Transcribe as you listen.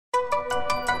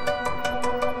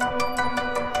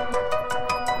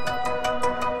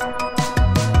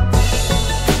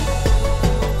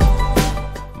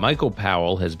Michael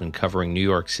Powell has been covering New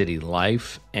York City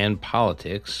life and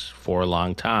politics for a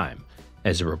long time.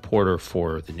 As a reporter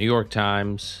for the New York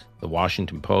Times, the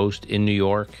Washington Post in New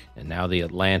York, and now the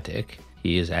Atlantic,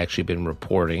 he has actually been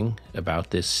reporting about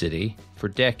this city for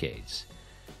decades.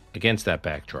 Against that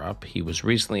backdrop, he was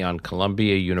recently on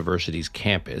Columbia University's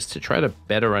campus to try to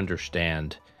better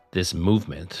understand this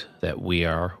movement that we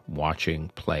are watching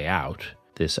play out,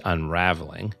 this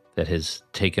unraveling that has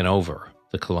taken over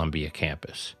the Columbia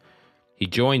campus. He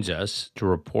joins us to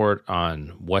report on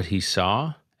what he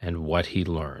saw and what he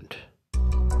learned.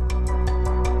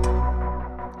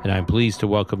 And I'm pleased to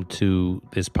welcome to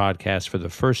this podcast for the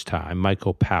first time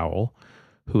Michael Powell,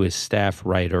 who is staff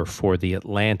writer for The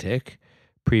Atlantic,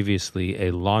 previously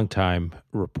a longtime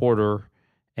reporter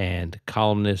and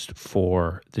columnist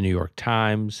for the New York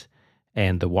Times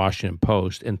and the Washington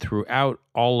Post. And throughout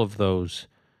all of those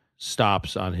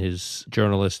stops on his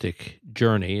journalistic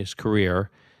journey, his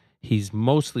career, he's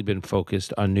mostly been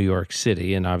focused on New York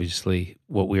City. And obviously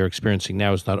what we are experiencing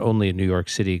now is not only a New York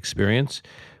City experience,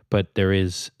 but there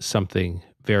is something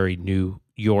very New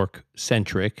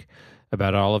York-centric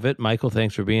about all of it. Michael,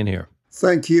 thanks for being here.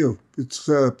 Thank you. It's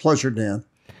a pleasure, Dan.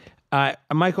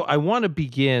 Michael, I want to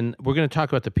begin. We're going to talk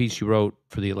about the piece you wrote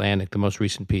for The Atlantic, the most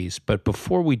recent piece. But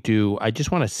before we do, I just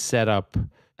want to set up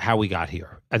how we got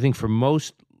here. I think for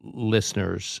most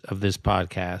listeners of this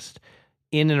podcast,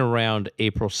 in and around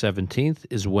April 17th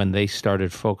is when they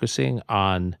started focusing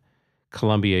on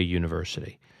Columbia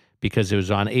University, because it was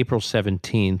on April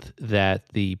 17th that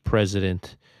the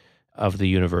president of the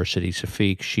university,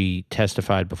 Safiq, she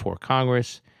testified before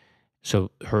Congress. So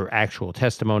her actual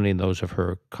testimony and those of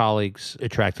her colleagues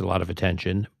attracted a lot of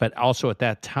attention. But also at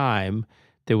that time,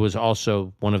 there was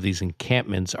also one of these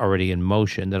encampments already in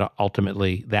motion that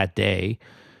ultimately that day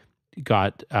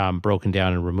got broken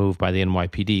down and removed by the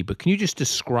NYPD. But can you just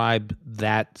describe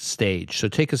that stage? So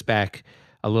take us back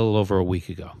a little over a week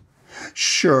ago.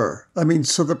 Sure. I mean,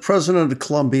 so the president of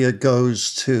Columbia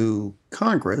goes to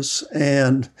Congress,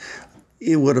 and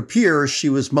it would appear she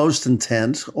was most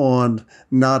intent on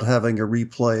not having a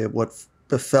replay of what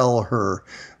befell her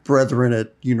brethren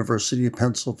at University of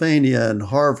Pennsylvania and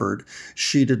Harvard.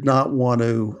 She did not want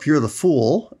to appear the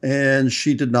fool, and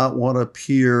she did not want to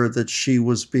appear that she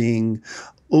was being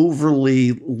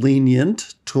overly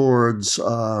lenient towards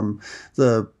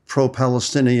the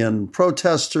pro-Palestinian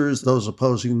protesters, those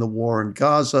opposing the war in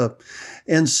Gaza.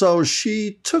 And so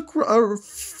she took a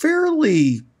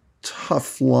fairly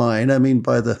tough line, I mean,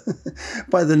 by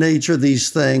the nature of these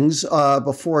things,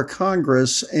 before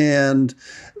Congress.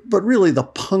 But really the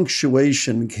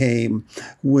punctuation came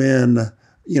when,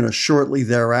 shortly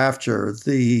thereafter,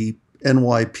 the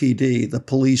NYPD, the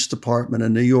police department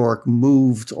in New York,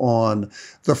 moved on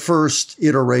the first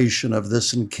iteration of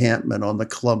this encampment on the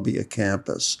Columbia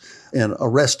campus and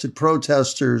arrested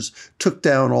protesters, took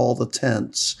down all the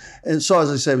tents. And so, as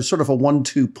I say, it was sort of a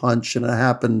 1-2 punch, and it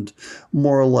happened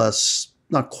more or less,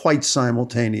 not quite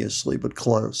simultaneously, but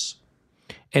close.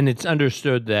 And it's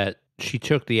understood that she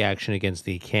took the action against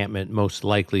the encampment most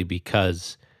likely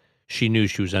because she knew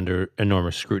she was under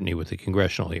enormous scrutiny with the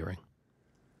congressional hearing.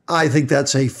 I think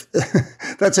that's a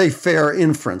fair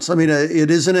inference. I mean, it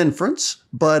is an inference,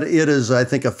 but it is, I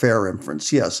think, a fair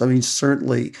inference. Yes. I mean,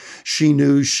 certainly she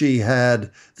knew she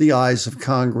had the eyes of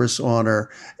Congress on her,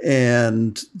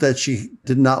 and that she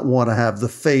did not want to have the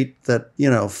fate that,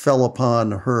 fell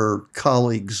upon her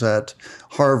colleagues at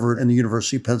Harvard and the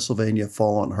University of Pennsylvania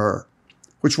fall on her,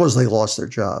 which was they lost their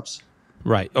jobs.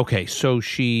 Right. Okay. So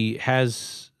she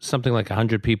has something like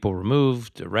 100 people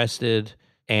removed, arrested,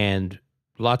 and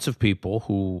lots of people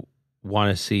who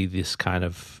want to see this kind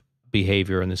of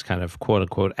behavior and this kind of quote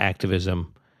unquote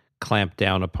activism clamped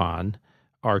down upon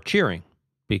are cheering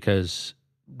because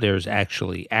there's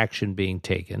actually action being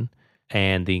taken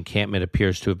and the encampment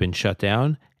appears to have been shut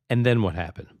down. And then what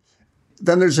happened?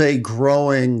 Then there's a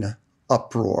growing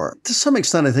uproar. To some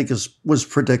extent, I think was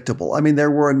predictable. I mean,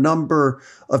 there were a number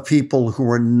of people who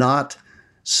were not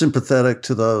sympathetic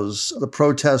to the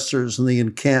protesters and the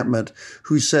encampment,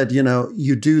 who said,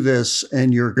 you do this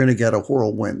and you're going to get a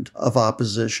whirlwind of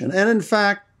opposition. And in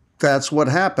fact, that's what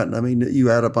happened. I mean, you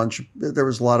had there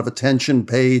was a lot of attention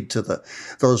paid to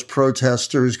those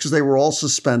protesters because they were all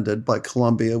suspended by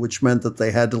Columbia, which meant that they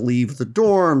had to leave the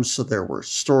dorms. So there were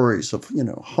stories of,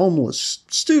 homeless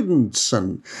students,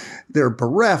 and they're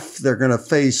bereft. They're going to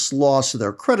face loss of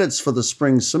their credits for the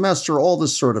spring semester, all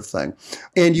this sort of thing.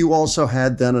 And you also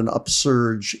had then an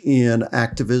upsurge in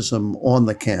activism on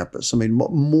the campus. I mean,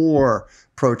 more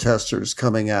protesters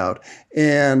coming out,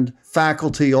 and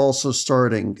faculty also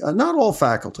starting, not all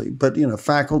faculty, but,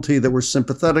 faculty that were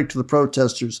sympathetic to the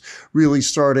protesters really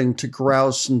starting to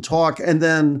grouse and talk. And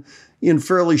then in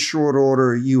fairly short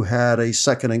order, you had a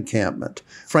second encampment,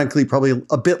 frankly, probably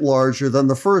a bit larger than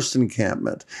the first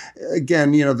encampment.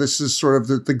 Again, this is sort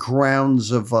of the grounds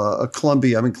of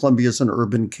Columbia. I mean, Columbia is an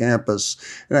urban campus,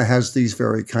 and it has these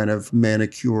very kind of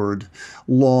manicured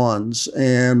lawns.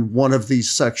 And one of these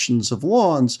sections of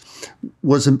lawns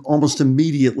was almost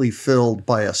immediately filled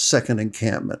by a second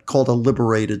encampment called a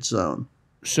liberated zone.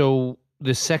 So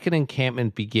the second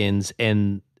encampment begins,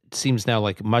 and seems now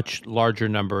like a much larger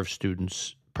number of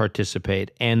students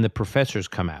participate, and the professors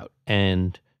come out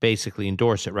and basically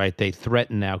endorse it, right? They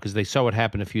threaten now, because they saw what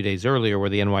happened a few days earlier where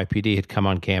the NYPD had come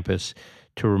on campus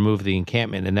to remove the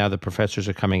encampment, and now the professors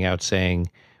are coming out saying,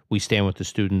 we stand with the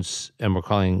students and we're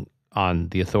calling on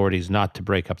the authorities not to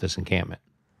break up this encampment.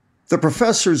 The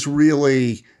professors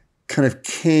really kind of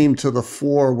came to the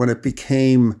fore when it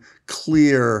became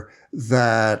clear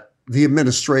that the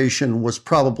administration was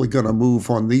probably going to move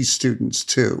on these students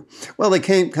too. Well, they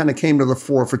came to the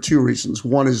fore for two reasons.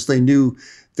 One is they knew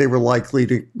they were likely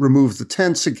to remove the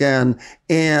tents again,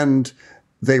 and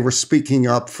they were speaking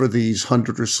up for these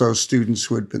 100 or so students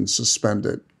who had been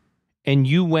suspended. And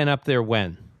you went up there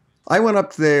when? I went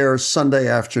up there Sunday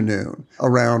afternoon,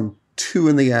 around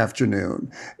 2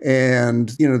 p.m. And,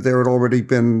 there had already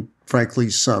been, frankly,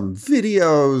 some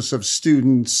videos of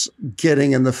students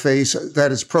getting in the face,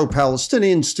 that is,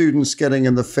 pro-Palestinian students getting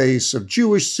in the face of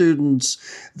Jewish students.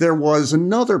 There was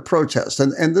another protest,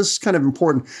 and this is kind of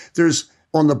important. There's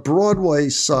on the Broadway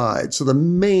side, so the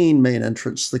main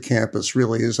entrance to the campus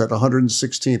really is at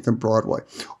 116th and Broadway.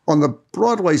 On the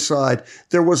Broadway side,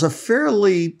 there was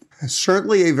certainly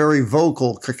a very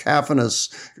vocal,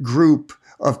 cacophonous group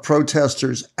of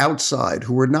protesters outside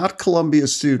who were not Columbia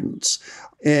students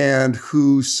and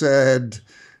who said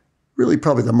really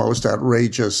probably the most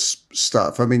outrageous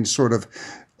stuff. I mean, sort of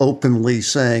openly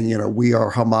saying, we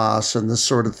are Hamas and this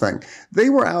sort of thing.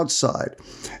 They were outside.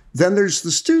 Then there's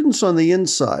the students on the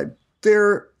inside.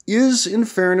 There is, in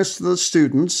fairness to the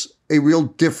students, a real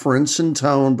difference in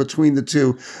tone between the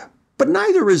two, but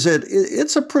neither is it.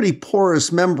 It's a pretty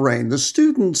porous membrane. The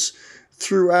students,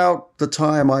 throughout the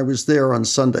time I was there on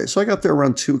Sunday, so I got there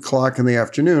around 2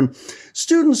 p.m,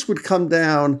 students would come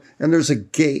down and there's a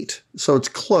gate, so it's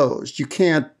closed.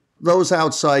 Those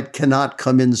outside cannot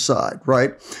come inside,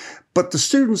 right? But the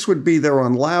students would be there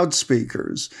on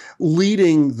loudspeakers,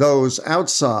 leading those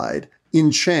outside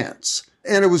in chants.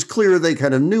 And it was clear they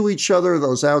kind of knew each other.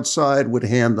 Those outside would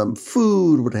hand them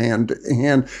food, would hand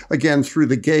again through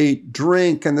the gate,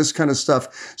 drink, and this kind of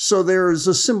stuff. So there's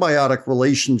a symbiotic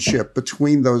relationship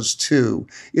between those two.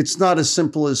 It's not as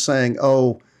simple as saying,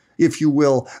 if you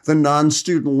will, the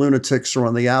non-student lunatics are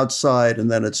on the outside,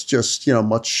 and then it's just,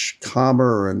 much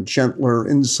calmer and gentler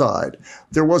inside.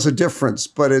 There was a difference,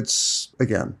 but it's,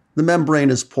 again, the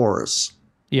membrane is porous.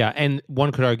 Yeah, and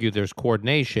one could argue there's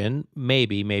coordination,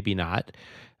 maybe not,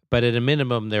 but at a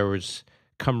minimum there was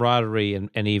camaraderie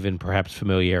and even perhaps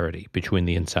familiarity between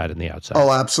the inside and the outside.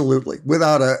 Oh, absolutely.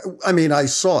 I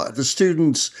saw it. The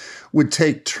students would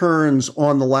take turns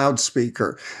on the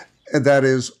loudspeaker, that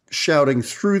is, shouting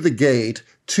through the gate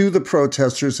to the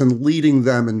protesters and leading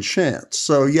them in chants.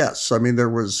 So yes, there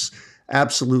was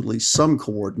absolutely some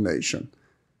coordination.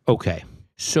 Okay.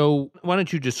 So why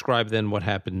don't you describe then what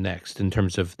happened next in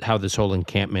terms of how this whole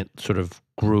encampment sort of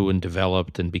grew and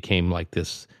developed and became like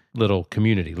this little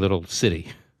community, little city?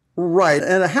 Right.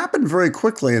 And it happened very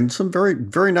quickly in some very,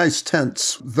 very nice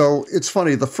tents. Though it's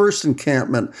funny, the first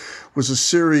encampment was a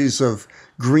series of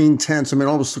green tents. It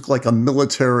almost looked like a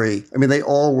military. They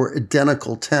all were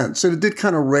identical tents. And it did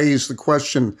kind of raise the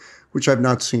question, which I've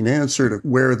not seen answered, of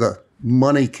where the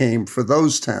money came for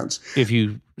those tents. If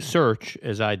you search,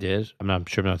 as I did, I'm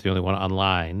sure I'm not the only one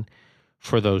online,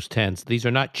 for those tents, these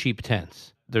are not cheap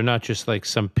tents. They're not just like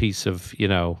some piece of,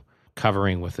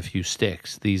 covering with a few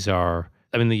sticks. These are,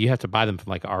 you have to buy them from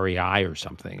like REI or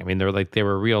something. They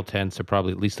were real tents. They're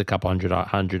probably at least a couple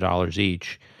 $100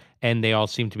 each. And they all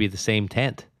seem to be the same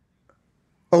tent.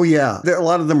 Oh, yeah. A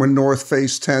lot of them were North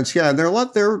Face tents. Yeah, and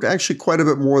they're actually quite a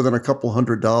bit more than a couple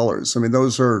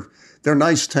 $100s. They're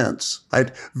nice tents.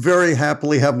 I'd very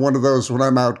happily have one of those when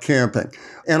I'm out camping.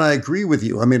 And I agree with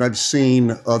you. I've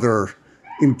seen other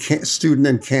student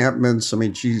encampments.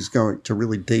 Going to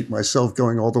really date myself,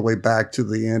 going all the way back to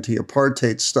the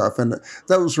anti-apartheid stuff. And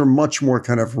those were much more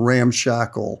kind of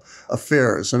ramshackle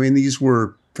affairs. These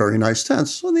were very nice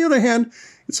tents. On the other hand,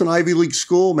 it's an Ivy League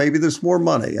school. Maybe there's more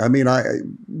money.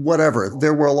 Whatever.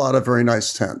 There were a lot of very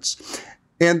nice tents.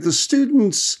 And the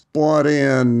students brought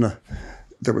in,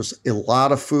 there was a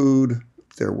lot of food.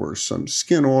 There were some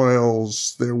skin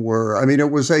oils. It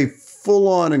was a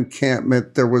full-on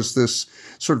encampment. There was this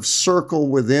sort of circle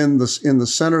within this, in the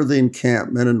center of the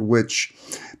encampment, in which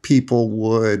people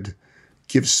would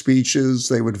give speeches.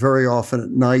 They would very often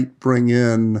at night bring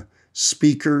in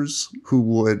speakers who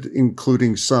would,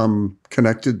 including some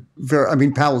connected,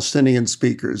 Palestinian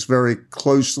speakers, very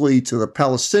closely to the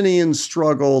Palestinian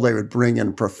struggle. They would bring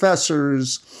in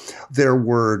professors. There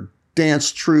were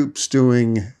dance troupes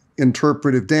doing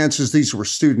interpretive dances. These were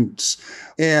students.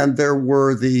 And there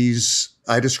were these,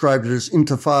 I described it as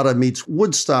Intifada meets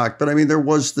Woodstock, but there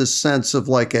was this sense of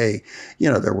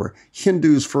there were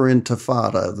Hindus for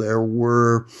Intifada. There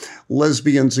were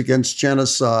lesbians against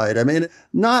genocide.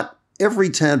 Not every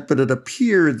tent, but it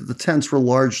appeared that the tents were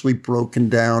largely broken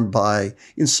down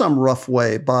in some rough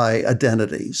way, by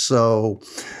identity. So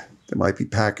there might be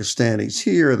Pakistanis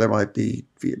here, there might be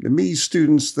Vietnamese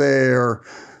students there,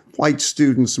 white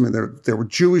students. There were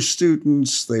Jewish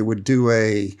students. They would do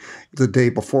the day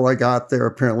before I got there,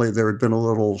 apparently there had been a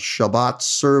little Shabbat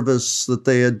service that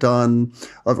they had done,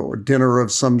 or dinner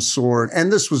of some sort.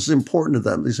 And this was important to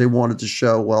them because they wanted to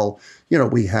show,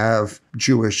 we have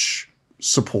Jewish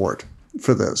support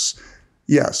for this.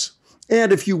 Yes.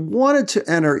 And if you wanted to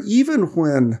enter, even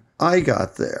when I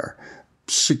got there,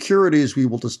 security, as we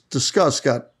will discuss,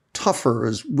 got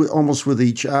tougher almost with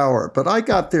each hour. But I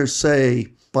got there, say,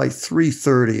 by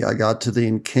 3:30, I got to the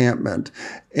encampment,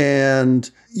 and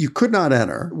you could not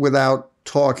enter without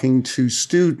talking to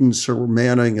students who were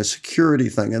manning a security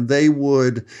thing. And they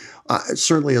would,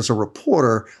 certainly as a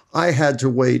reporter, I had to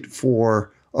wait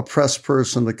for a press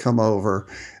person to come over.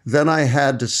 Then I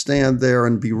had to stand there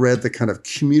and be read the kind of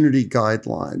community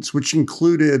guidelines, which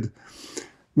included,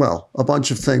 a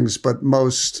bunch of things, but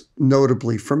most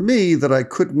notably for me, that I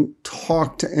couldn't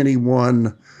talk to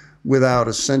anyone without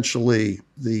essentially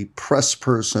the press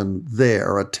person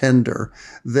there, a tender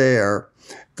there,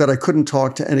 that I couldn't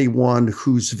talk to anyone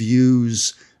whose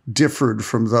views differed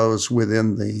from those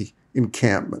within the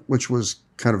encampment, which was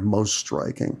kind of most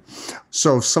striking.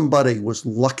 So if somebody was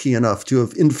lucky enough to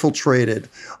have infiltrated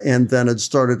and then had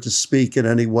started to speak in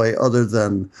any way other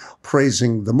than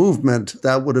praising the movement,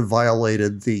 that would have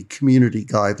violated the community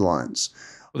guidelines.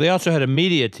 Well, they also had a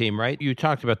media team, right? You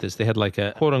talked about this. They had like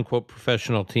a quote-unquote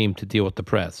professional team to deal with the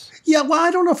press. Yeah, well, I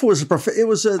don't know if it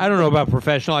was I don't know about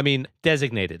professional.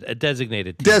 Designated. A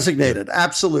designated team. Designated,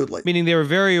 absolutely. Meaning they were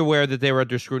very aware that they were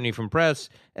under scrutiny from press,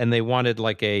 and they wanted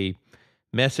like a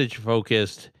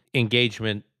message-focused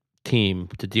engagement team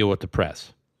to deal with the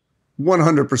press.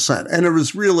 100%. And it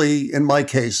was really, in my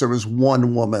case, there was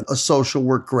one woman, a social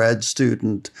work grad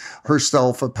student,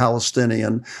 herself a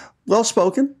Palestinian,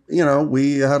 well-spoken.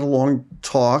 We had a long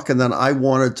talk, and then I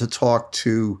wanted to talk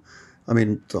to,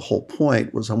 the whole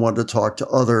point was I wanted to talk to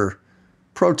other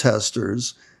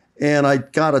protesters, and I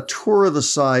got a tour of the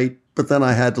site, but then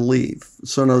I had to leave.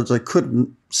 So in other words, I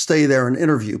couldn't stay there and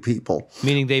interview people.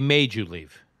 Meaning they made you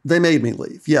leave? They made me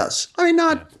leave, yes.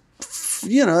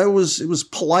 It was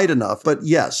polite enough, but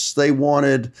yes, they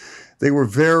were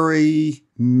very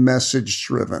message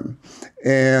driven.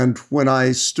 And when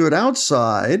I stood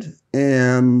outside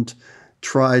and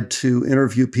tried to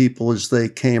interview people as they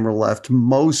came or left,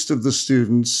 most of the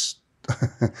students,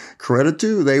 credit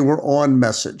due, they were on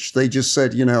message. They just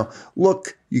said,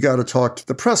 look, you got to talk to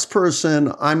the press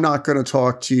person. I'm not going to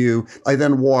talk to you. I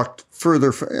then walked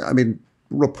further.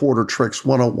 Reporter tricks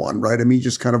 101, right? You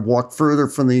just kind of walk further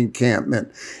from the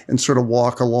encampment and sort of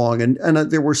walk along. And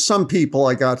there were some people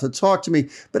I got to talk to me,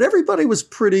 but everybody was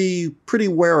pretty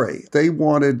wary. They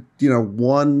wanted,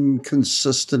 one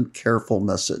consistent, careful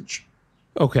message.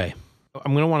 Okay.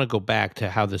 I'm going to want to go back to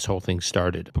how this whole thing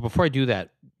started. But before I do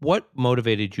that, what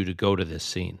motivated you to go to this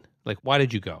scene? Like, why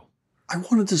did you go? I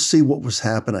wanted to see what was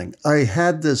happening. I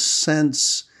had this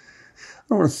sense, I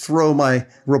don't want to throw my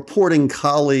reporting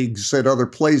colleagues at other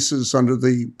places under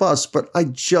the bus, but I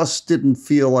just didn't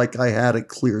feel like I had a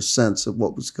clear sense of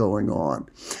what was going on.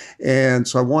 And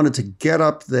so I wanted to get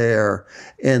up there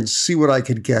and see what I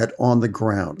could get on the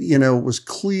ground. It was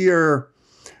clear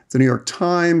the New York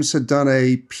Times had done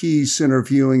a piece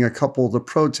interviewing a couple of the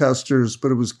protesters,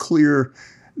 but it was clear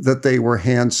that they were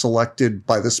hand-selected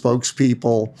by the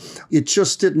spokespeople. It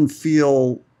just didn't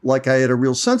feel like I had a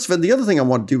real sense of it. And the other thing I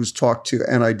wanted to do was talk to,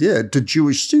 and I did, to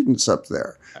Jewish students up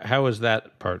there. How was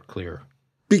that part clear?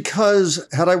 Because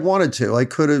had I wanted to, I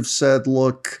could have said,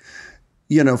 look,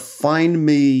 find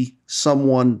me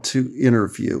someone to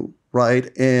interview, right?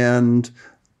 And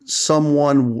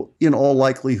someone in all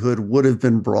likelihood would have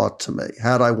been brought to me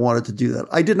had I wanted to do that.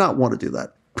 I did not want to do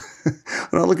that.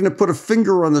 I'm not looking to put a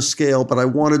finger on the scale, but I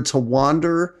wanted to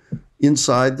wander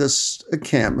inside this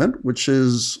encampment, which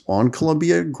is on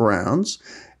Columbia grounds,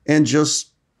 and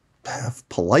just have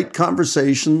polite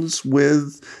conversations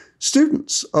with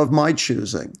students of my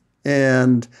choosing.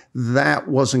 And that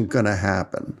wasn't going to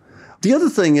happen. The other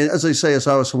thing, as I say, is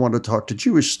I also wanted to talk to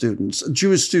Jewish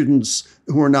students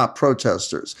who are not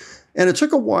protesters. And it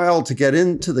took a while to get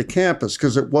into the campus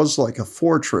because it was like a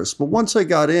fortress. But once I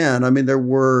got in, I mean, there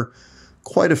were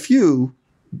quite a few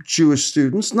Jewish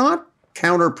students, not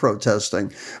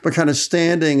counter-protesting, but kind of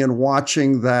standing and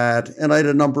watching that. And I had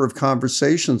a number of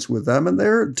conversations with them, and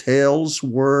their tales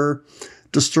were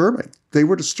disturbing. They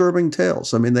were disturbing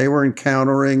tales. I mean, they were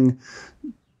encountering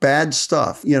bad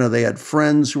stuff. You know, they had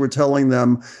friends who were telling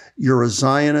them, you're a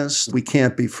Zionist, we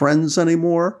can't be friends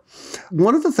anymore.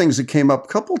 One of the things that came up a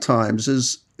couple times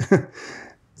is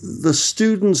the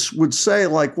students would say,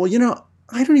 like, well, you know,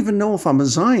 I don't even know if I'm a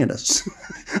Zionist.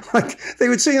 Like, they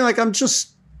would say, like, I'm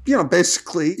just, you know,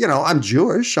 basically, you know, I'm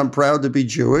Jewish. I'm proud to be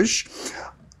Jewish.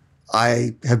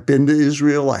 I have been to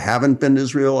Israel. I haven't been to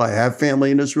Israel. I have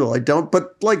family in Israel. I don't.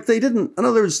 But, like, they didn't, in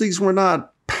other words, these were not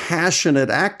passionate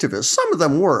activists. Some of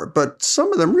them were, but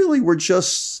some of them really were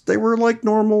just, they were like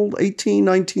normal 18,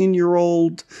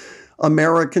 19-year-old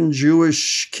American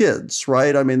Jewish kids,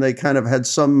 right? I mean, they kind of had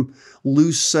some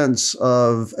loose sense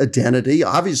of identity,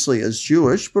 obviously as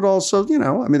Jewish, but also, you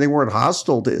know, I mean, they weren't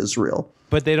hostile to Israel.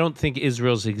 But they don't think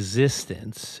Israel's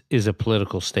existence is a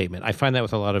political statement. I find that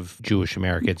with a lot of Jewish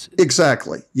Americans.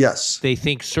 Exactly, yes. They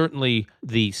think certainly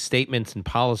the statements and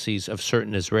policies of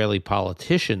certain Israeli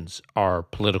politicians are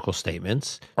political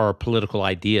statements, are political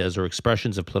ideas or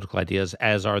expressions of political ideas,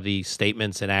 as are the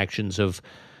statements and actions of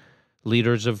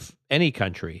leaders of any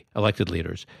country, elected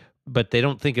leaders. But they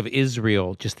don't think of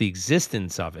Israel, just the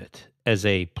existence of it, as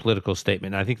a political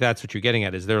statement. And I think that's what you're getting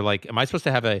at, is they're like, am I supposed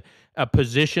to have a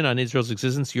position on Israel's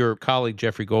existence? Your colleague,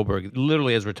 Jeffrey Goldberg,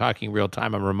 literally as we're talking real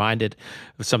time, I'm reminded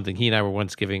of something he and I were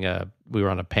once we were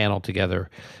on a panel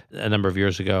together a number of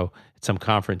years ago at some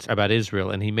conference about Israel.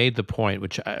 And he made the point,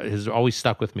 which has always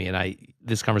stuck with me, and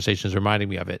this conversation is reminding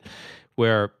me of it,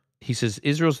 where he says,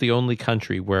 Israel's the only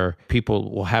country where people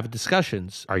will have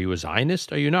discussions. Are you a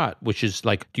Zionist? Are you not? Which is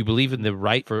like, do you believe in the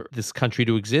right for this country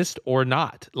to exist or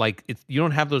not? Like, you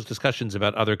don't have those discussions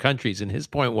about other countries. And his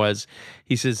point was,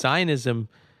 he says, Zionism,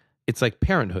 it's like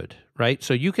parenthood, right?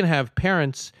 So you can have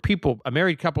parents, people, a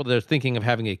married couple that are thinking of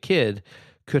having a kid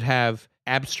could have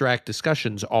abstract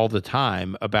discussions all the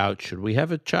time about, should we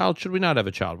have a child? Should we not have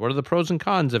a child? What are the pros and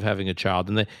cons of having a child?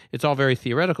 And it's all very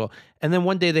theoretical. And then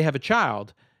one day they have a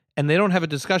child, and they don't have a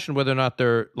discussion whether or not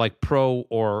they're like pro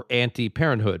or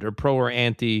anti-parenthood or pro or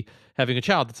anti having a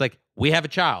child. It's like, we have a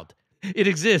child. It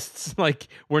exists. Like,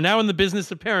 we're now in the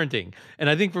business of parenting. And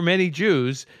I think for many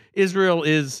Jews, Israel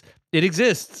it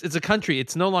exists. It's a country.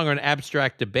 It's no longer an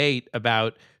abstract debate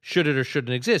about should it or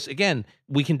shouldn't exist. Again,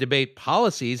 we can debate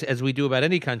policies as we do about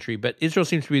any country, but Israel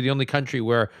seems to be the only country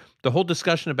where the whole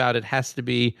discussion about it has to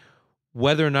be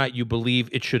whether or not you believe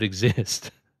it should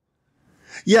exist.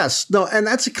 Yes, no, and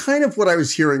that's kind of what I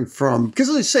was hearing from, because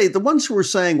as I say, the ones who were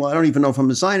saying, well, I don't even know if I'm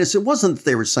a Zionist, it wasn't that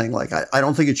they were saying, like, I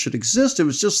don't think it should exist. It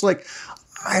was just like,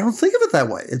 I don't think of it that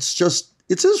way. It's just,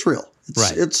 it's Israel.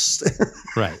 It's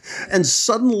right. And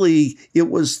suddenly it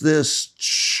was this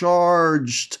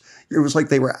charged, it was like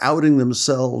they were outing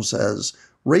themselves as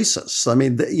racists. I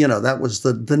mean, you know, that was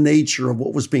the nature of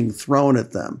what was being thrown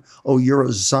at them. Oh, you're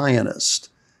a Zionist.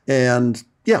 And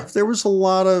yeah, there was a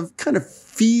lot of kind of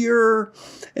fear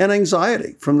and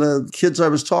anxiety from the kids I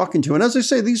was talking to. And as I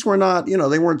say, these were not, you know,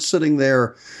 they weren't sitting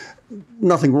there,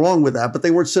 nothing wrong with that, but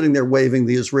they weren't sitting there waving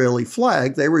the Israeli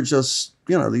flag. They were just,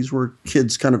 you know, these were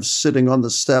kids kind of sitting on the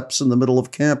steps in the middle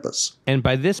of campus. And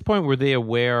by this point, were they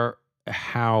aware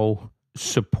how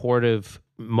supportive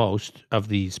most of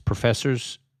these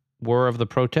professors were of the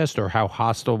protest, or how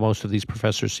hostile most of these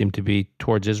professors seemed to be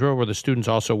towards Israel? Were the students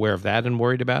also aware of that and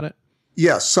worried about it?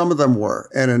 Yes, some of them were.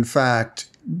 And in fact,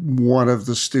 one of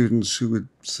the students who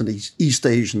was an East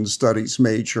Asian studies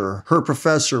major, her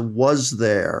professor was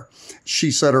there.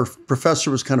 She said her professor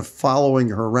was kind of following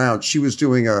her around. She was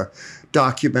doing a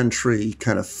documentary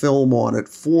kind of film on it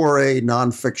for a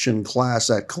nonfiction class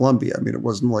at Columbia. I mean, it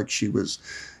wasn't like she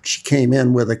came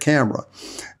in with a camera.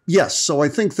 Yes, so I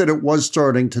think that it was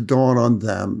starting to dawn on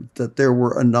them that there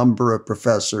were a number of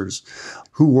professors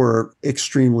who were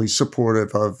extremely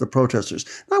supportive of the protesters.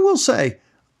 And I will say,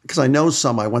 because I know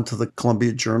some, I went to the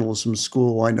Columbia Journalism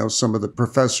School, I know some of the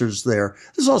professors there.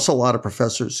 There's also a lot of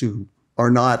professors who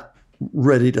are not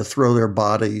ready to throw their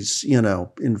bodies, you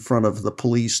know, in front of the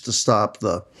police to stop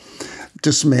the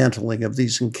dismantling of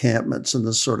these encampments and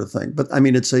this sort of thing. But I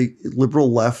mean, it's a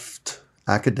liberal left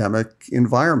academic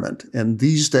environment. And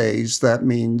these days, that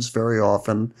means very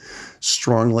often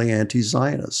strongly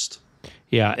anti-Zionist.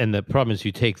 Yeah, and the problem is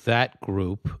you take that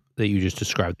group that you just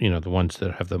described, the ones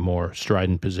that have the more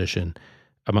strident position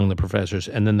among the professors,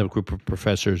 and then the group of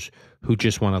professors who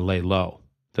just want to lay low.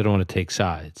 They don't want to take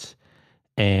sides.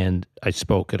 And I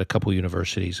spoke at a couple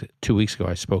universities. 2 weeks ago,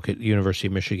 I spoke at University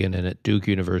of Michigan and at Duke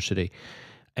University.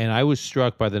 And I was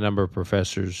struck by the number of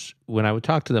professors. When I would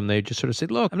talk to them, they just sort of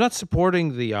said, look, I'm not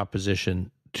supporting the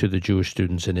opposition to the Jewish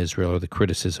students in Israel or the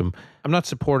criticism. I'm not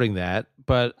supporting that,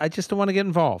 but I just don't want to get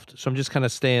involved. So I'm just kind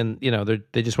of staying,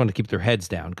 they just want to keep their heads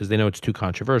down because they know it's too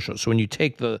controversial. So when you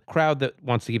take the crowd that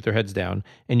wants to keep their heads down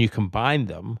and you combine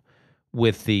them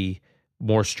with the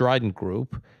more strident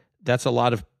group, that's a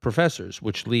lot of professors,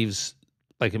 which leaves,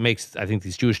 it makes, I think,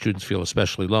 these Jewish students feel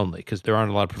especially lonely because there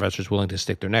aren't a lot of professors willing to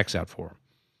stick their necks out for them.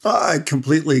 I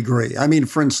completely agree. I mean,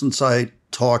 for instance, I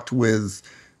talked with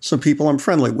some people I'm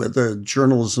friendly with, the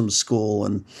journalism school,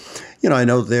 and, I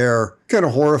know they're kind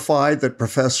of horrified that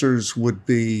professors would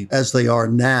be, as they are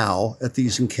now at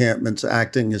these encampments,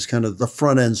 acting as kind of the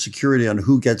front-end security on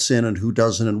who gets in and who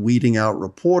doesn't and weeding out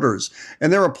reporters.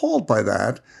 And they're appalled by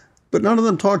that, but none of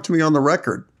them talk to me on the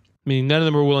record. I mean, none of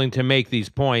them are willing to make these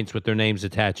points with their names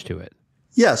attached to it.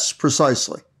 Yes,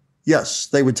 precisely. Yes,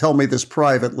 they would tell me this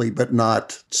privately, but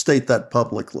not state that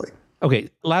publicly.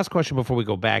 Okay, last question before we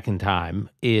go back in time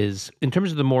is, in terms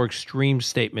of the more extreme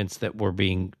statements that were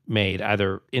being made,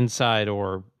 either inside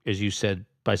or, as you said,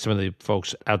 by some of the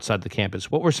folks outside the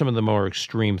campus, what were some of the more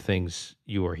extreme things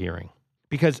you were hearing?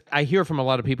 Because I hear from a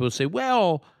lot of people who say,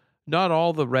 well, not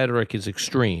all the rhetoric is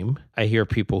extreme. I hear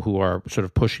people who are sort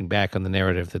of pushing back on the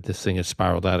narrative that this thing has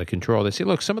spiraled out of control. They say,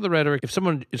 look, some of the rhetoric, if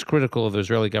someone is critical of the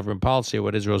Israeli government policy or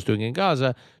what Israel's doing in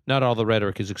Gaza, not all the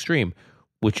rhetoric is extreme,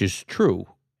 which is true,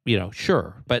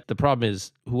 sure. But the problem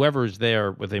is whoever is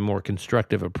there with a more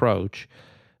constructive approach,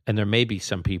 and there may be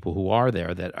some people who are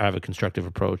there that have a constructive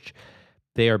approach,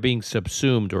 they are being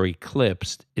subsumed or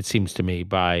eclipsed, it seems to me,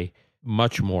 by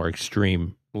much more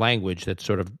extreme language that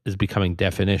sort of is becoming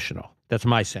definitional. That's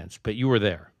my sense, but you were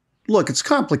there. Look, it's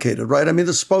complicated, right? I mean,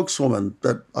 the spokeswoman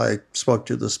that I spoke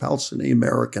to, this Palestinian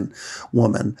American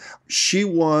woman, she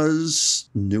was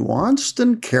nuanced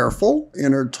and careful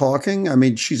in her talking. I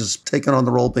mean, she's taken on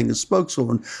the role of being a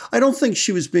spokeswoman. I don't think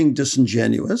she was being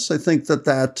disingenuous. I think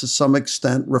that to some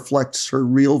extent reflects her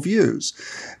real views.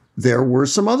 There were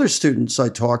some other students I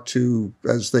talked to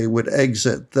as they would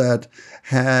exit that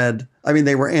had,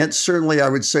 they were, certainly I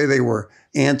would say they were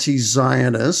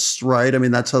anti-Zionists, right? I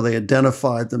mean, that's how they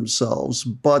identified themselves,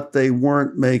 but they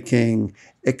weren't making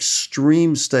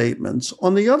extreme statements.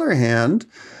 On the other hand,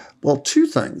 well, two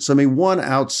things. One,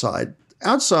 outside,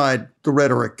 the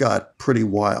rhetoric got pretty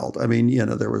wild.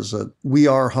 There was we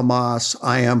are Hamas,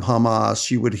 I am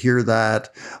Hamas. You would hear that.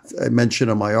 I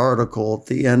mentioned in my article at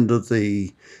the end of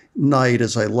the night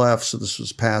as I left, so this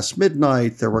was past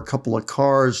midnight, there were a couple of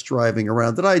cars driving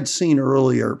around that I'd seen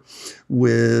earlier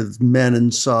with men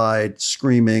inside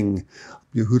screaming,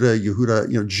 Yehuda,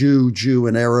 Yehuda, Jew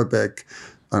in Arabic.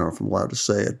 I don't know if I'm allowed to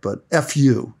say it, but F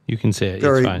you. You can say it.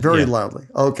 Very, it's fine. very loudly.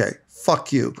 Okay.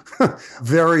 Fuck you.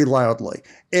 Very loudly.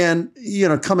 And,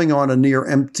 coming on a near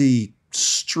empty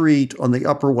street on the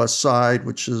Upper West Side,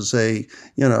 which is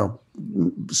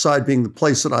side being the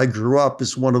place that I grew up,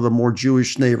 is one of the more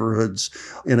Jewish neighborhoods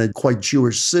in a quite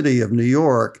Jewish city of New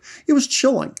York. It was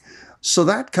chilling. So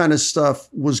that kind of stuff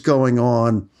was going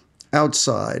on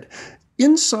outside.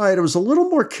 Inside, it was a little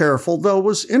more careful, though it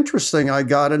was interesting. I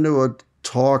got into a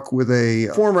talk with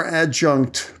a former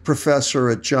adjunct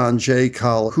professor at John Jay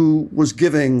College who was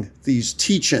giving these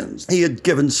teach-ins. He had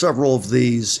given several of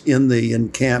these in the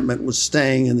encampment, was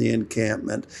staying in the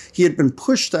encampment. He had been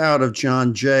pushed out of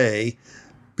John Jay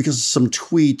because of some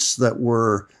tweets that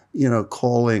were,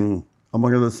 calling,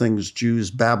 among other things,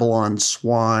 Jews Babylon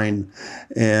swine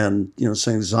and,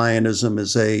 saying Zionism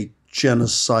is a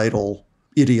genocidal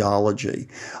ideology.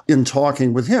 In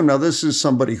talking with him, now this is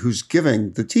somebody who's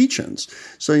giving the teach-ins.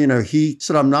 So, he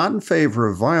said, I'm not in favor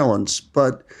of violence,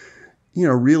 but,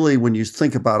 really when you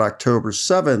think about October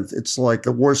 7th, it's like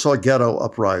a Warsaw Ghetto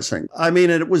uprising.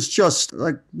 It was just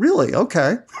like, really?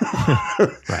 Okay.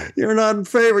 Right. You're not in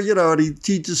favor, and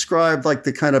he described like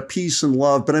the kind of peace and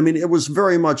love, but it was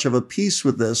very much of a peace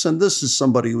with this. And this is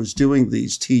somebody who was doing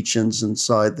these teach-ins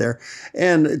inside there.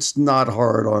 And it's not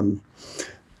hard on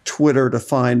Twitter to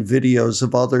find videos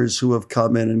of others who have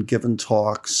come in and given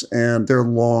talks, and they're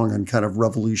long and kind of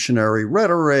revolutionary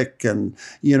rhetoric, and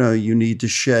you need to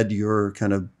shed your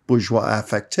kind of bourgeois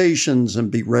affectations and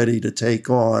be ready to take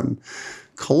on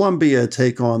Colombia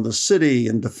take on the city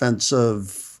in defense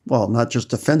of, well, not just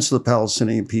defense of the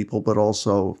Palestinian people, but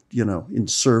also, in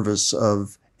service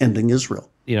of ending Israel.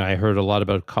 I heard a lot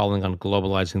about calling on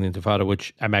globalizing the Intifada,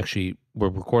 which we're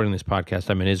recording this podcast.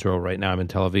 I'm in Israel right now. I'm in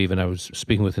Tel Aviv, and I was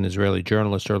speaking with an Israeli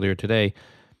journalist earlier today,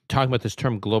 talking about this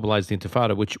term globalize the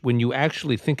Intifada, which when you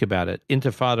actually think about it,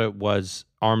 Intifada was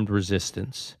armed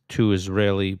resistance to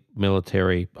Israeli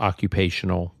military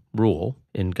occupational rule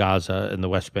in Gaza and the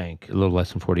West Bank a little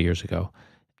less than 40 years ago.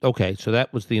 Okay, so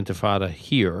that was the Intifada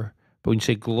here. But when you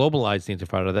say globalize the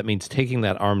Intifada, that means taking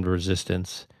that armed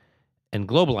resistance and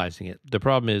globalizing it. The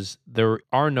problem is there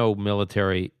are no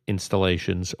military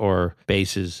installations or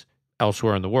bases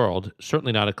elsewhere in the world,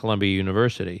 certainly not at Columbia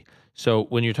University. So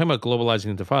when you're talking about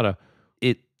globalizing the Intifada,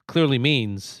 it clearly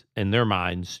means, in their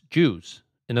minds, Jews.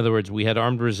 In other words, we had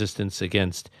armed resistance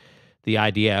against the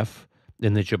IDF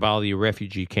in the Jabalia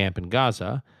refugee camp in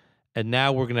Gaza, and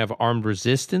now we're going to have armed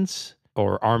resistance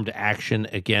or armed action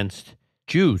against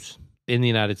Jews in the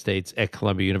United States at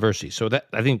Columbia University. So that,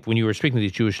 I think when you were speaking to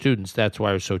these Jewish students, that's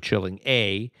why it was so chilling.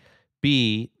 A.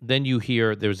 B, then you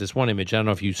hear, there was this one image, I don't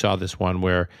know if you saw this one,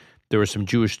 where there were some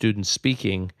Jewish students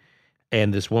speaking,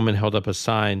 and this woman held up a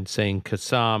sign saying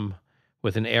Qassam,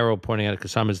 with an arrow pointing out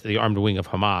Qassam is the armed wing of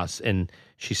Hamas. And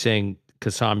she's saying,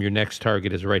 Qassam, your next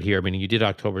target is right here. Meaning you did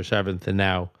October 7th and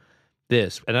now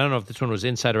this. And I don't know if this one was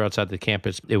inside or outside the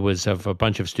campus. It was of a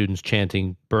bunch of students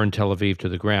chanting, burn Tel Aviv to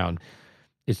the ground.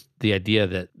 It's the idea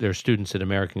that there are students at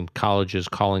American colleges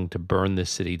calling to burn this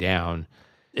city down.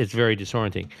 It's very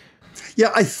disorienting.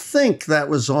 Yeah, I think that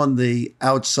was on the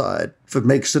outside, if it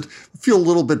makes it feel a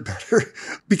little bit better,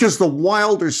 because the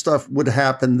wilder stuff would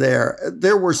happen there.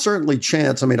 There were certainly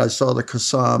chants. I mean, I saw the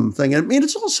Qassam thing. I mean,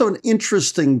 it's also an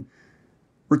interesting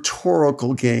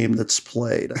rhetorical game that's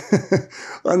played.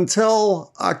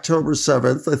 Until October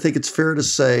 7th, I think it's fair to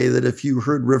say that if you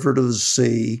heard River to the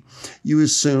Sea, you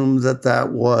assumed that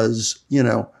that was,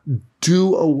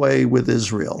 do away with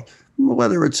Israel.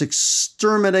 Whether it's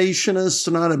exterminationists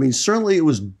or not, I mean, certainly it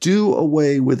was do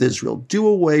away with Israel, do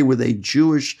away with a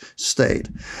Jewish state.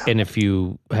 And if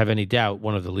you have any doubt,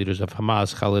 one of the leaders of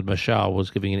Hamas, Khalid Mashal, was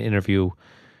giving an interview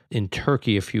in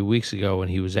Turkey a few weeks ago,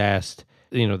 and he was asked,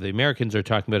 the Americans are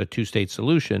talking about a two-state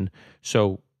solution,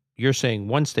 so you're saying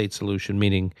one-state solution,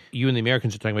 meaning you and the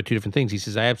Americans are talking about two different things. He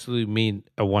says, I absolutely mean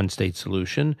a one-state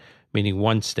solution, meaning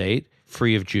one state,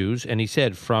 free of Jews. And he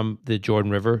said from the Jordan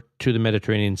River to the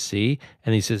Mediterranean Sea.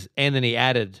 And he says, and then he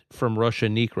added from Rosh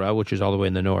Nikra, which is all the way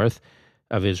in the north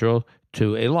of Israel,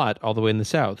 to Eilat, all the way in the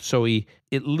south. So it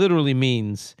literally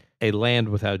means a land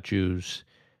without Jews,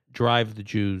 drive the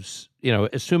Jews,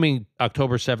 assuming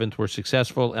October 7th were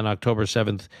successful and October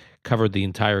 7th covered the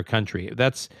entire country.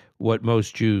 That's what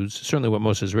most Jews, certainly what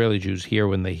most Israeli Jews hear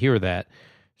when they hear that.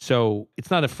 So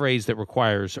it's not a phrase that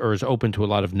requires or is open to a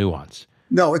lot of nuance.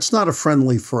 No, it's not a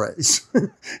friendly phrase.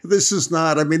 This is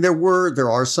not, I mean,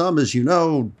 there are some, as you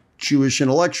know, Jewish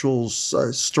intellectuals,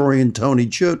 historian Tony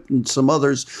Jut and some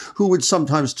others, who would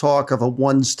sometimes talk of a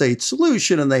one-state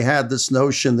solution, and they had this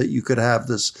notion that you could have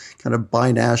this kind of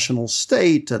binational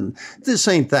state, and this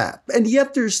ain't that. And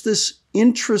yet there's this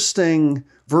interesting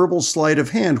verbal sleight of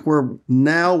hand where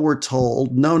now we're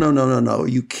told, no,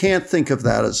 you can't think of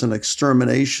that as an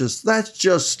exterminationist. That's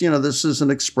just, this is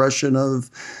an expression of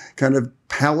kind of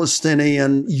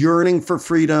Palestinian yearning for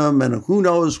freedom, and who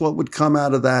knows what would come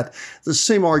out of that. The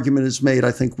same argument is made,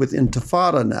 I think, with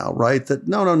Intifada now, right? That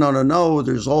no,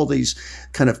 there's all these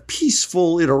kind of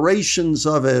peaceful iterations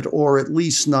of it, or at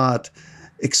least not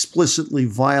explicitly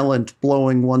violent,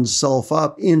 blowing oneself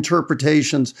up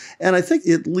interpretations. And I think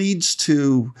it leads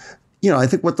to, I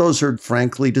think what those are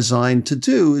frankly designed to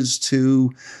do is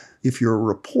to, if you're a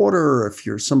reporter, if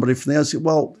you're somebody from the outside,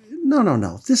 well,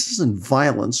 no, this isn't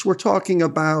violence. We're talking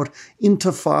about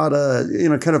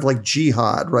intifada, kind of like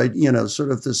jihad, right?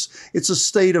 Sort of this, it's a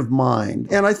state of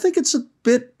mind. And I think it's a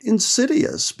bit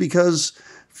insidious because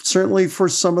certainly for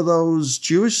some of those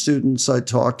Jewish students I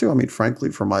talked to, I mean, frankly,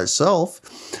 for myself,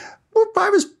 I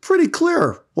was pretty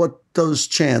clear what those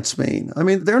chants mean. I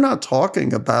mean, they're not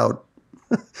talking about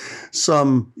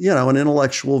some, an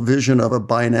intellectual vision of a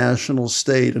binational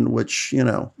state in which,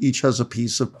 each has a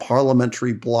piece of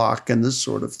parliamentary block and this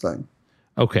sort of thing.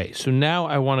 Okay, so now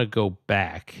I want to go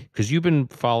back because you've been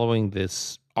following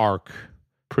this arc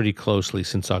pretty closely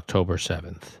since October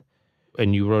 7th.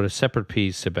 And you wrote a separate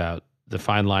piece about the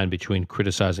fine line between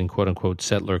criticizing quote-unquote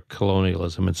settler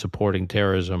colonialism and supporting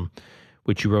terrorism,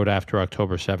 which you wrote after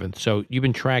October 7th. So you've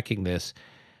been tracking this.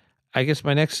 I guess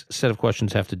my next set of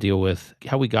questions have to deal with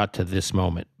how we got to this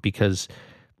moment, because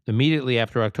immediately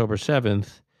after October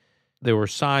 7th, there were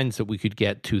signs that we could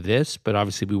get to this, but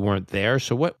obviously we weren't there.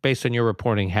 So what, based on your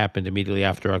reporting, happened immediately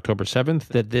after October 7th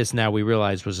that this now we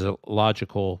realized was a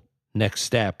logical next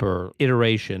step or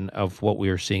iteration of what we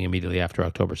were seeing immediately after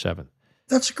October 7th?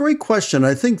 That's a great question.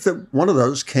 I think that one of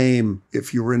those came,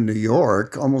 if you were in New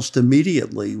York, almost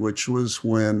immediately, which was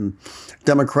when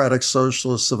Democratic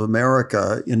Socialists of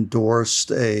America endorsed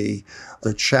the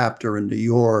chapter in New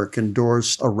York,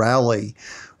 endorsed a rally.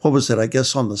 What was it? I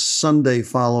guess on the Sunday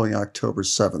following October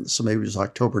 7th. So maybe it was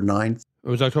October 9th. It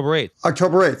was October 8th.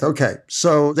 October 8th. Okay.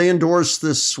 So they endorsed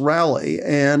this rally,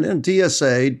 and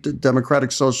DSA,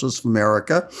 Democratic Socialists of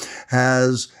America,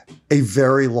 has a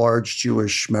very large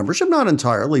Jewish membership, not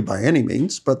entirely by any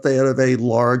means, but they have a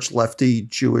large lefty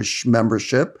Jewish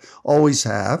membership, always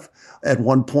have. At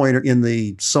one point in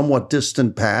the somewhat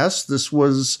distant past, this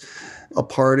was a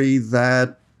party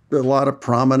that a lot of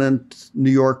prominent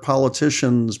New York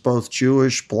politicians, both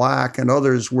Jewish, black, and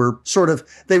others were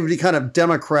they would be kind of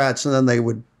Democrats, and then they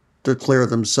would declare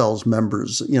themselves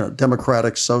members,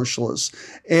 Democratic Socialists.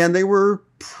 And they were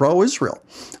pro-Israel.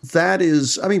 That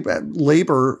is,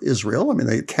 labor Israel.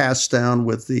 They cast down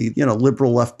with the,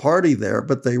 liberal left party there,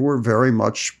 but they were very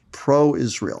much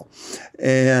pro-Israel.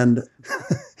 And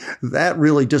that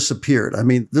really disappeared.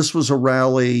 This was a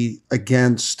rally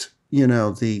against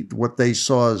what they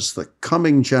saw as the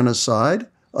coming genocide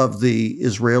of the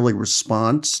Israeli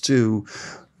response to,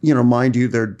 mind you,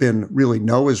 there'd been really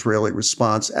no Israeli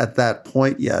response at that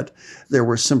point yet. There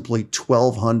were simply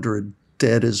 1,200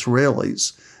 dead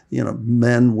Israelis,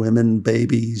 men, women,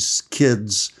 babies,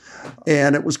 kids.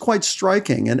 And it was quite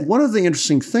striking. And one of the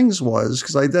interesting things was,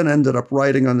 because I then ended up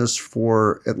writing on this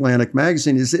for Atlantic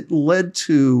Magazine, is it led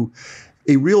to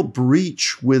a real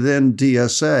breach within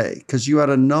DSA, because you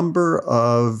had a number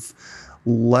of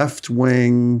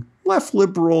left-wing,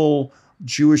 left-liberal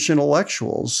Jewish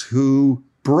intellectuals who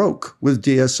broke with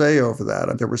DSA over that.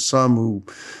 And there were some who,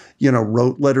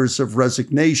 wrote letters of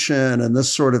resignation and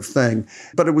this sort of thing.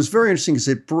 But it was very interesting because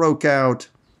it broke out.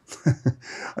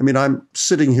 I'm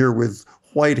sitting here with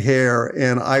white hair,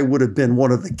 and I would have been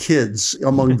one of the kids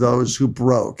among those who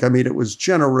broke. It was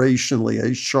generationally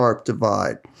a sharp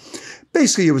divide.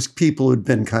 Basically, it was people who'd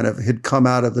been had come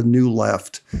out of the new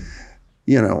left,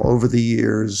 over the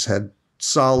years, had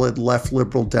solid left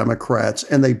liberal Democrats,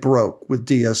 and they broke with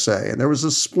DSA. And there was a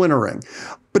splintering.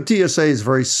 But DSA is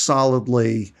very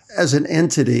solidly, as an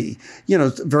entity,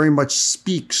 very much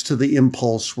speaks to the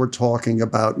impulse we're talking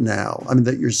about now.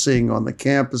 That you're seeing on the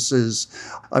campuses.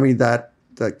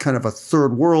 That kind of a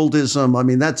third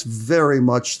worldism. That's very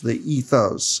much the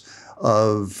ethos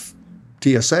of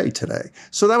DSA today.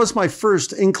 So that was my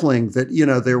first inkling that,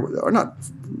 there were, or not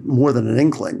more than an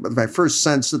inkling, but my first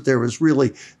sense that there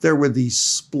were these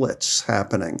splits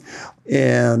happening.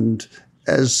 And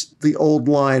as the old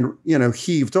line,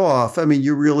 heaved off,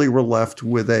 you really were left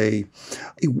with a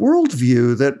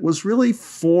worldview that was really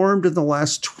formed in the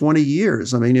last 20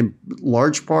 years. In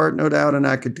large part, no doubt, in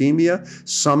academia,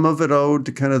 some of it owed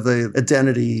to kind of the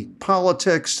identity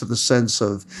politics, to the sense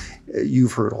of,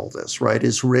 you've heard all this, right?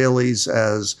 Israelis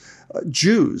as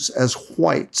Jews, as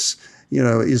whites,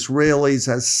 Israelis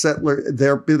as settler,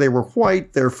 they were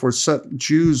white, therefore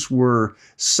Jews were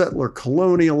settler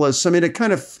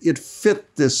colonialists. It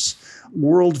fit this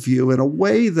worldview in a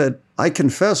way that I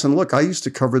confess, and look, I used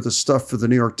to cover this stuff for the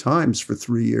New York Times for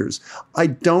 3 years. I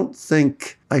don't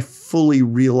think I fully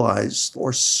realized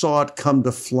or saw it come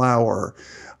to flower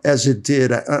as it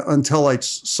did until I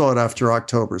saw it after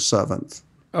October 7th.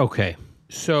 Okay.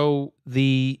 So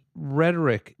the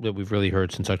rhetoric that we've really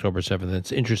heard since October 7th,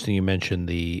 it's interesting you mentioned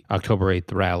the October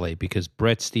 8th rally, because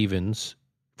Bret Stephens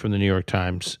from the New York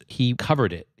Times, he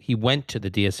covered it. He went to the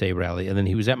DSA rally, and then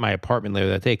he was at my apartment later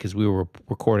that day because we were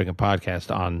recording a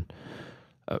podcast on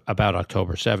about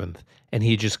October 7th. And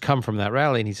he had just come from that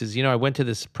rally, and he says, I went to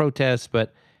this protest,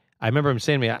 but I remember him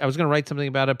saying to me, I was going to write something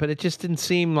about it, but it just didn't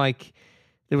seem like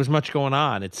there was much going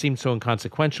on. It seemed so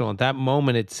inconsequential. At that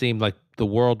moment, it seemed like the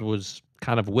world was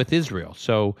kind of with Israel.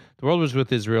 So the world was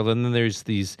with Israel, and then there's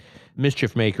these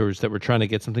mischief makers that were trying to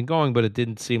get something going, but it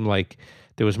didn't seem like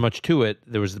there was much to it.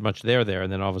 There was much there,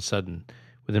 and then all of a sudden,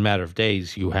 within a matter of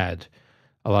days, you had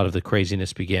a lot of the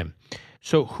craziness begin.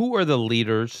 So who are the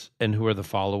leaders and who are the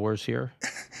followers here?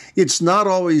 It's not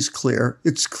always clear.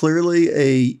 It's clearly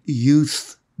a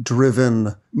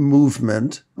youth-driven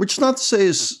movement, which not to say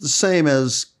is the same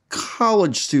as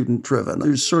college student-driven.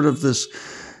 There's sort of this,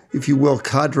 if you will,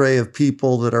 cadre of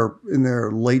people that are in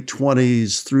their late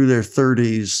 20s through their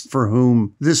 30s for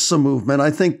whom this is a movement.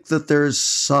 I think that there's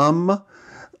some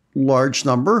large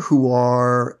number who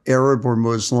are Arab or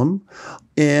Muslim,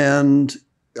 and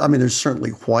I mean, there's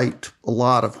certainly a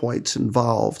lot of whites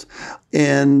involved.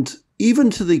 And even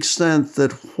to the extent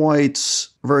that whites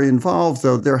are very involved,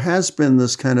 though, there has been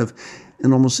this kind of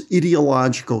an almost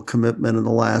ideological commitment in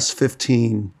the last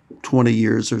 15, 20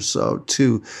 years or so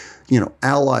to,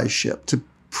 allyship, to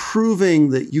proving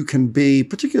that you can be,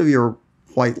 particularly if you're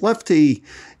a white lefty,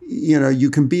 you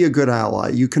can be a good ally,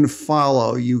 you can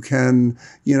follow, you can,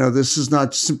 this is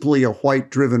not simply a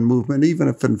white-driven movement, even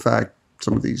if, in fact,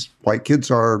 some of these white kids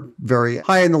are very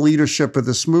high in the leadership of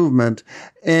this movement.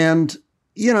 And,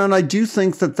 and I do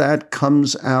think that that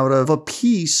comes out of a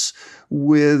piece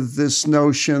with this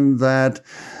notion that,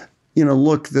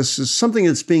 look, this is something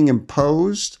that's being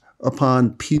imposed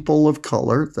upon people of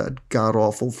color. That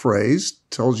god-awful phrase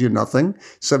tells you nothing.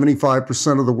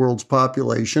 75% of the world's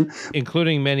population.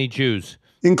 Including many Jews.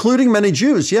 Including many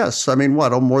Jews, yes. I mean,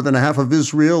 more than half of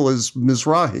Israel is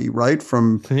Mizrahi, right?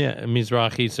 Yeah,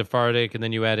 Mizrahi, Sephardic, and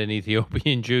then you add in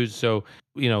Ethiopian Jews. So,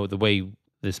 the way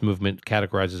this movement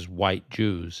categorizes white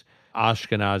Jews,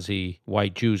 Ashkenazi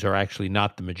white Jews are actually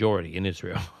not the majority in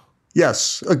Israel.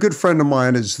 Yes. A good friend of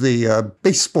mine is the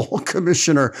baseball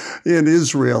commissioner in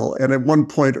Israel. And at one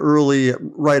point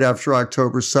right after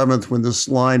October 7th, when this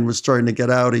line was starting to get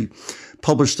out, he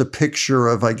published a picture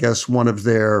of, I guess,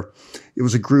 it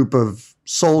was a group of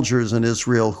soldiers in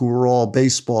Israel who were all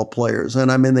baseball players. And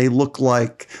I mean, they look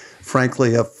like,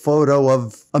 frankly, a photo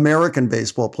of American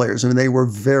baseball players. I mean, they were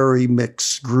a very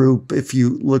mixed group if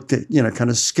you looked at, kind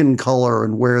of skin color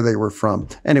and where they were from.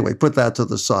 Anyway, put that to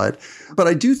the side. But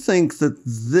I do think that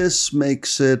this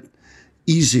makes it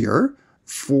easier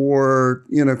for,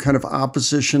 kind of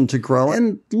opposition to grow.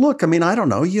 And look, I mean, I don't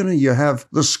know, you have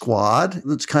the Squad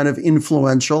that's kind of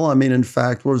influential. I mean, in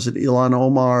fact, what was it? Ilhan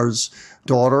Omar's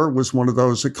daughter was one of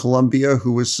those at Columbia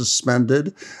who was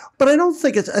suspended. But I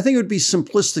think it would be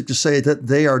simplistic to say that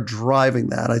they are driving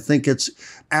that. I think it's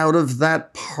out of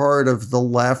that part of the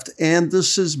left. And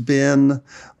this has been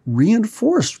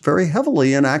reinforced very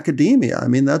heavily in academia. I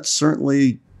mean, that's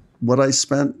certainly what I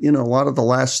spent, a lot of the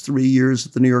last 3 years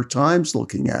at the New York Times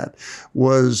looking at,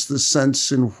 was the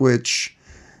sense in which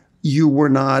you were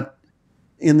not,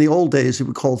 in the old days, it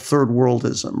would call third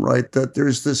worldism, right? That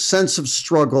there's this sense of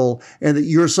struggle and that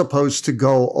you're supposed to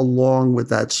go along with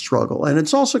that struggle. And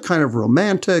it's also kind of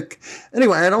romantic.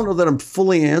 Anyway, I don't know that I'm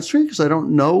fully answering because I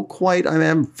don't know quite. I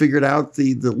haven't figured out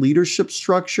the leadership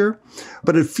structure,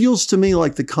 but it feels to me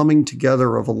like the coming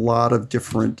together of a lot of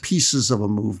different pieces of a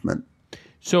movement.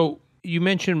 So you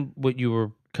mentioned what you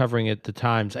were covering at the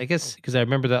Times. I guess because I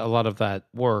remember that a lot of that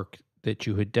work that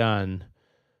you had done,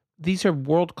 these are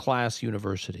world-class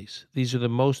universities. These are the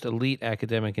most elite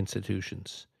academic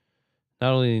institutions,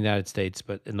 not only in the United States,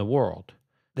 but in the world.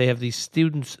 They have these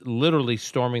students literally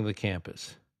storming the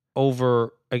campus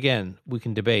over, again, we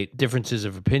can debate differences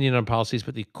of opinion on policies,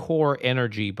 but the core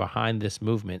energy behind this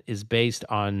movement is based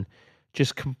on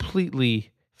just completely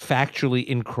factually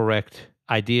incorrect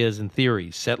ideas and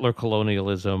theories. Settler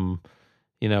colonialism,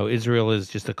 Israel is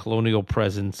just a colonial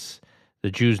presence.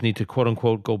 The Jews need to, quote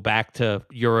unquote, go back to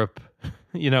Europe.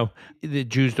 The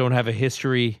Jews don't have a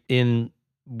history in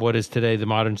what is today the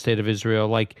modern state of Israel,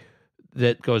 like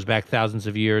that goes back thousands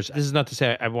of years. This is not to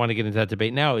say I want to get into that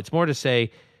debate now. It's more to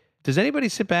say, does anybody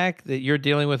sit back that you're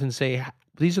dealing with and say,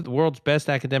 these are the world's best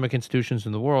academic institutions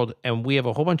in the world, and we have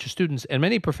a whole bunch of students and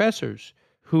many professors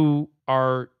who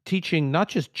are teaching not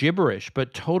just gibberish,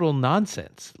 but total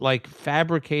nonsense, like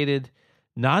fabricated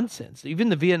nonsense. Even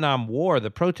the Vietnam War, the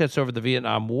protests over the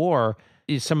Vietnam War,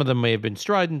 some of them may have been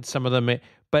strident, some of them may,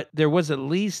 but there was at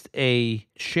least a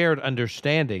shared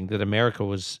understanding that America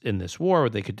was in this war.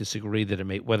 They could disagree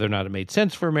that whether or not it made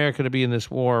sense for America to be in this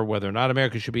war, whether or not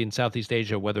America should be in Southeast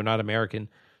Asia, whether or not American,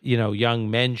 young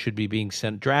men should be being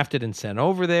drafted and sent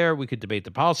over there. We could debate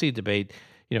the policy,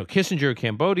 Kissinger,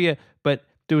 Cambodia, but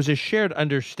there was a shared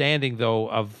understanding, though,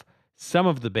 of some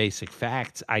of the basic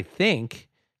facts, I think.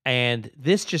 And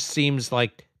this just seems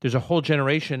like there's a whole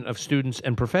generation of students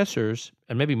and professors,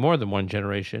 and maybe more than one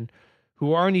generation,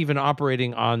 who aren't even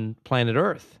operating on planet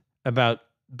Earth about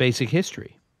basic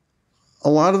history. A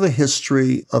lot of the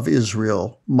history of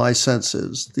Israel, my sense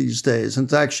is these days, and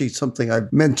it's actually something I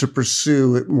meant to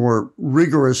pursue it more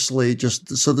rigorously,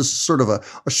 so this is sort of a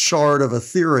shard of a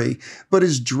theory, but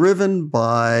is driven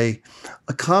by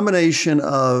a combination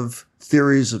of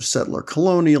theories of settler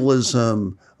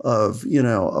colonialism, of,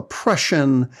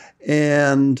 oppression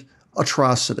and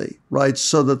atrocity, right?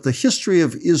 So that the history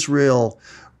of Israel,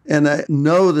 and I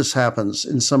know this happens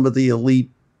in some of the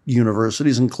elite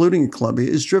universities, including Columbia,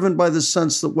 is driven by the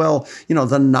sense that, well, the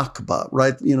Nakba,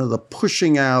 right? The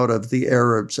pushing out of the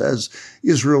Arabs as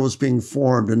Israel was being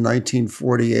formed in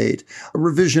 1948, a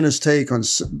revisionist take on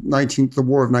the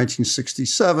War of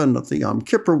 1967, the Yom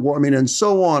Kippur War, and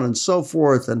so on and so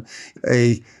forth. And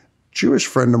a Jewish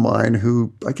friend of mine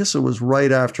who, I guess it was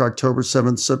right after October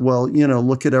 7th, said, well,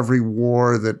 look at every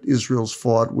war that Israel's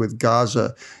fought with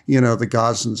Gaza. The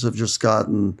Gazans have just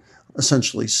gotten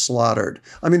essentially slaughtered.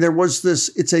 There was this,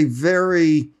 it's a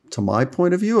very, to my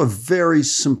point of view, a very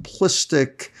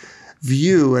simplistic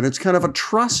view, and it's kind of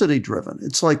atrocity driven.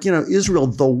 It's like, Israel,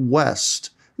 the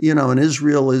West, and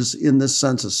Israel is in this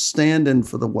sense a stand-in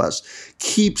for the West,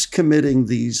 keeps committing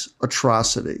these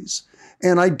atrocities.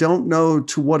 And I don't know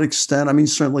to what extent,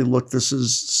 certainly, look, this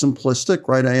is simplistic,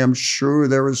 right? I am sure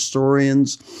there are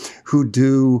historians who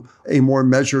do a more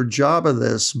measured job of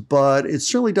this, but it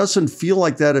certainly doesn't feel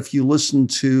like that if you listen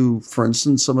to, for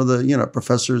instance, some of the,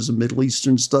 professors of Middle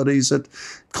Eastern studies at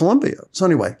Columbia. So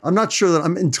anyway, I'm not sure that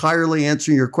I'm entirely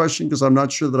answering your question because I'm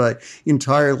not sure that I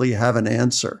entirely have an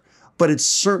answer. But it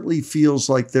certainly feels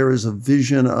like there is a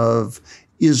vision of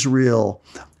Israel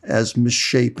as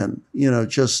misshapen,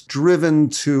 just driven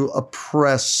to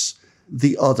oppress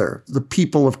the other, the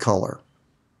people of color.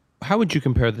 How would you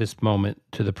compare this moment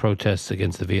to the protests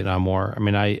against the Vietnam War?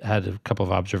 I had a couple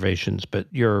of observations, but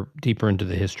you're deeper into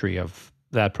the history of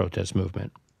that protest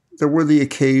movement. There were the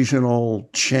occasional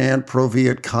chant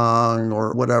pro-Viet Cong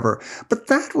or whatever, but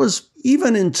that was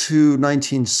even into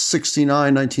 1969,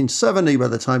 1970, by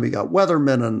the time you got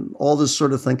Weatherman and all this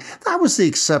sort of thing. That was the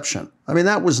exception.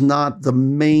 That was not the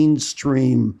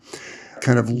mainstream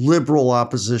kind of liberal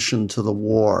opposition to the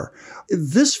war.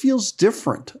 This feels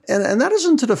different. And that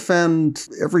isn't to defend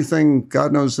everything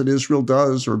God knows that Israel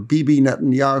does or Bibi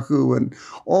Netanyahu and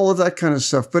all of that kind of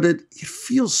stuff, but it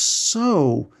feels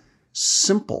so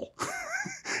simple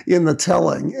in the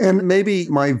telling. And maybe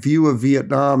my view of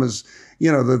Vietnam is,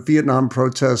 the Vietnam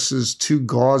protests is too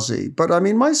gauzy. But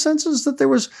my sense is that there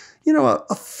was,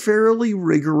 a fairly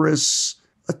rigorous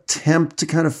attempt to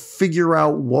kind of figure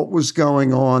out what was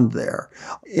going on there.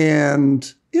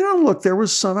 And, look, there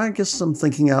was some, I guess I'm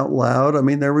thinking out loud.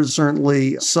 there was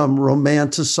certainly some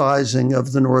romanticizing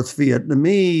of the North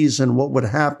Vietnamese and what would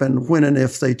happen when and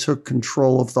if they took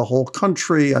control of the whole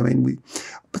country.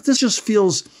 But this just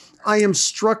feels, I am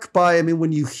struck by,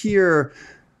 when you hear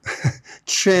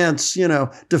chants,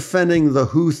 defending the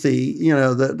Houthi,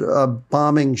 that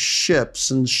bombing ships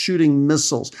and shooting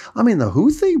missiles. The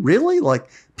Houthi, really? Like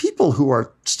people who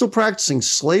are still practicing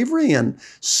slavery and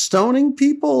stoning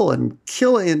people and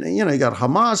killing, you got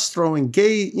Hamas throwing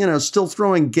still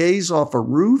throwing gays off of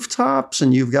rooftops.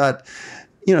 And you've got,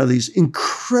 these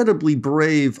incredibly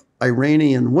brave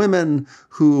Iranian women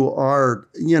who are,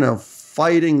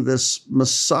 fighting this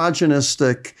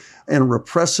misogynistic and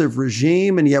repressive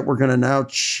regime, and yet we're going to now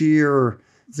cheer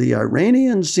the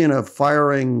Iranians,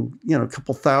 firing, a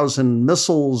couple thousand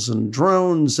missiles and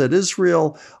drones at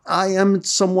Israel. I am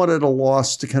somewhat at a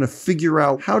loss to kind of figure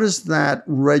out how does that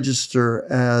register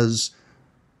as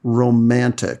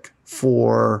romantic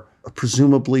for a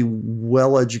presumably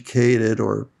well-educated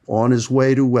or on his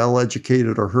way to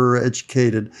well-educated or her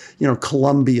educated,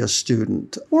 Columbia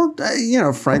student or,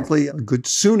 frankly, a good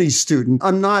SUNY student.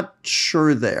 I'm not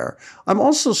sure there. I'm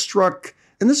also struck,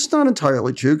 and this is not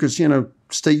entirely true because,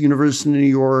 State University of New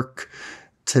York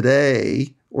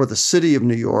today, or the city of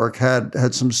New York,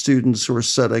 had some students who were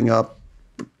setting up,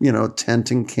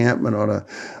 tent encampment on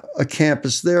a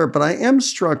campus there. But I am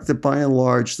struck that by and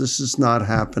large, this is not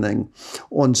happening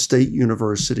on state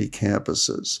university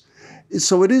campuses.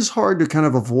 So it is hard to kind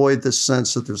of avoid the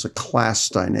sense that there's a class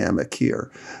dynamic here,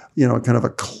 kind of a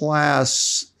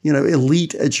class,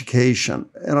 elite education.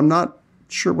 And I'm not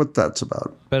sure what that's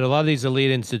about. But a lot of these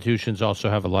elite institutions also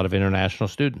have a lot of international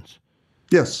students.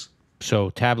 Yes. So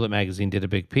Tablet Magazine did a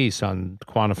big piece on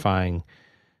quantifying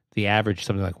the average,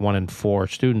 something like 1 in 4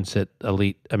 students at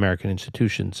elite American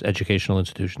institutions, educational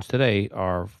institutions today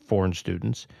are foreign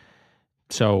students.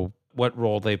 So what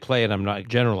role they play, and I'm not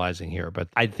generalizing here, but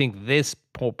I think this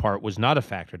whole part was not a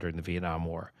factor during the Vietnam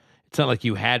War. It's not like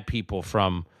you had people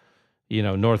from,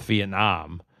 North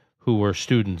Vietnam who were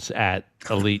students at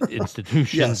elite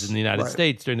institutions yes, in the United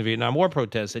States during the Vietnam War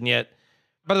protests. And yet,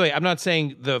 by the way, I'm not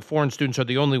saying the foreign students are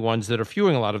the only ones that are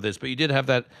fueling a lot of this, but you did have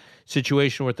that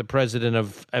situation with the president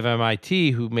of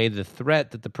MIT who made the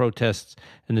threat that the protests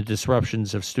and the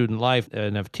disruptions of student life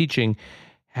and of teaching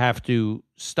have to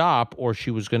stop, or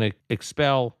she was going to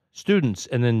expel students.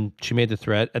 And then she made the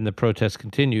threat and the protests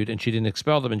continued and she didn't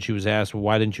expel them. And she was asked, well,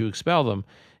 why didn't you expel them?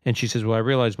 And she says, well, I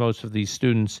realized most of these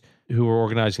students who were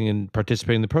organizing and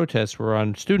participating in the protests were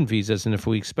on student visas. And if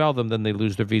we expel them, then they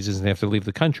lose their visas and they have to leave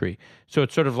the country. So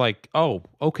it's sort of like, oh,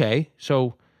 okay.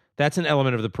 So that's an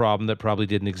element of the problem that probably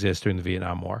didn't exist during the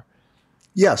Vietnam War.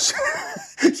 Yes.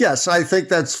 Yes, I think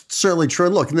that's certainly true.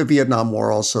 And look, in the Vietnam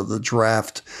War also, the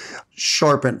draft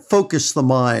focused the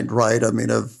mind, right? I mean,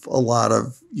 of a lot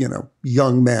of,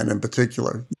 young men in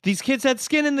particular. These kids had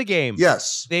skin in the game.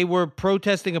 Yes. They were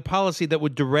protesting a policy that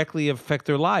would directly affect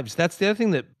their lives. That's the other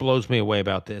thing that blows me away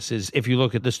about this is if you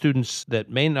look at the students that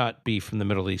may not be from the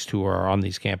Middle East who are on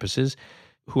these campuses,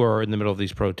 who are in the middle of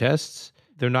these protests,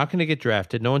 they're not going to get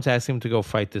drafted. No one's asking them to go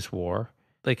fight this war.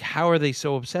 Like, how are they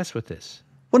so obsessed with this?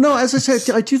 Well, no, as I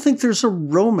said, I do think there's a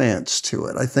romance to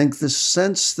it. I think the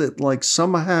sense that, like,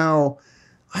 somehow,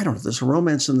 I don't know, there's a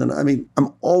romance in that. I mean,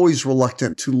 I'm always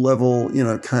reluctant to level,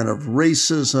 kind of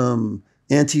racism,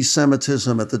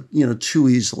 anti-Semitism at the, too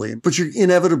easily. But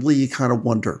you kind of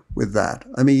wonder with that.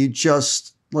 I mean, you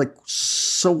just, like,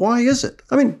 so why is it?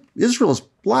 I mean, Israel has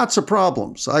lots of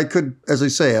problems. I could, as I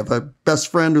say, have a best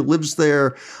friend who lives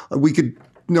there. We could,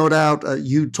 no doubt,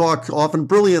 you talk often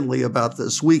brilliantly about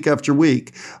this week after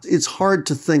week. It's hard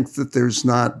to think that there's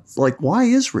not, like, why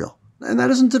Israel? And that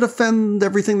isn't to defend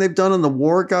everything they've done in the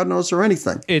war, God knows, or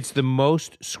anything. It's the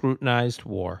most scrutinized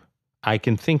war I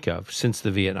can think of since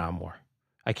the Vietnam War.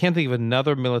 I can't think of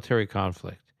another military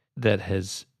conflict that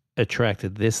has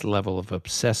attracted this level of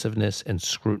obsessiveness and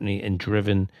scrutiny and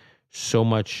driven so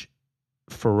much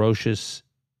ferocious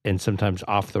and sometimes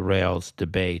off the rails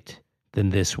debate than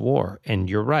this war. And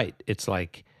you're right. It's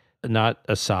like not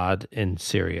Assad in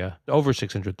Syria, over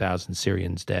 600,000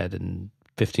 Syrians dead and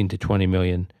 15 to 20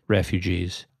 million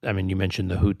refugees. I mean, you mentioned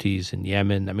the Houthis in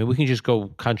Yemen. I mean, we can just go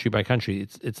country by country.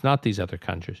 It's not these other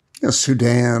countries. Yeah,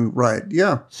 Sudan, right.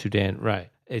 Yeah. Sudan, right.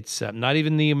 It's not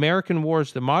even the American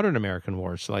wars, the modern American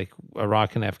wars, like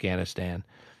Iraq and Afghanistan.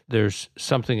 There's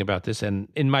something about this. And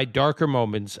in my darker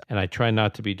moments, and I try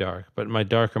not to be dark, but in my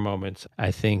darker moments,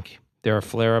 I think there are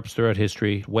flare-ups throughout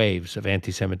history, waves of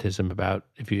anti-Semitism about,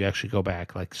 if you actually go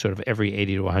back, like sort of every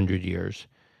 80 to 100 years.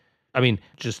 I mean,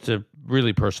 just to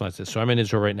really personalize this. So I'm in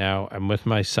Israel right now. I'm with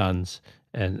my sons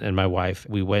and my wife.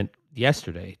 We went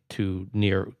yesterday to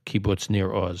near kibbutz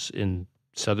Nir Oz in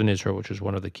southern Israel, which was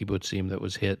one of the kibbutzim that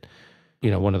was hit,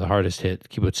 one of the hardest hit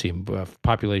kibbutzim. A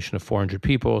population of 400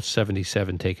 people,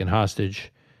 77 taken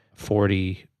hostage,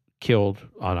 40 killed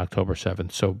on October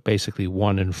 7th. So basically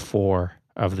 1 in 4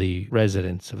 of the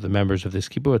residents, of the members of this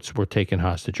kibbutz were taken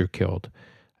hostage or killed.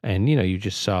 And, you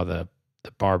just saw the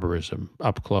barbarism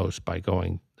up close by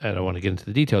going, I don't want to get into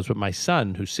the details, but my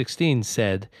son, who's 16,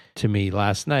 said to me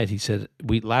last night, he said,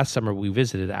 last summer we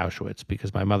visited Auschwitz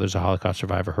because my mother's a Holocaust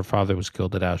survivor. Her father was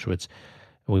killed at Auschwitz.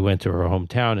 And we went to her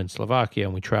hometown in Slovakia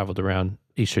and we traveled around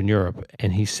Eastern Europe.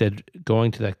 And he said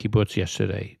going to that kibbutz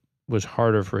yesterday was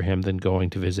harder for him than going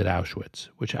to visit Auschwitz,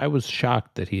 which I was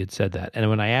shocked that he had said that. And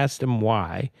when I asked him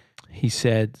why, he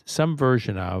said some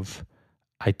version of,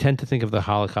 I tend to think of the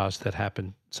Holocaust that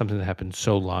happened, something that happened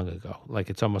so long ago. Like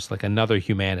it's almost like another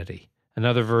humanity,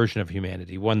 another version of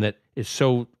humanity, one that is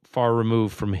so far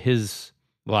removed from his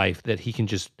life that he can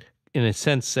just, in a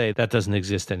sense, say that doesn't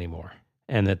exist anymore.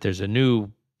 And that there's a new,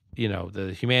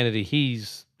 the humanity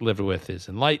he's lived with is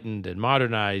enlightened and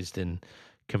modernized and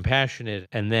compassionate.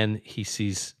 And then he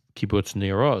sees kibbutz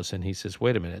Nir Oz and he says,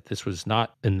 wait a minute, this was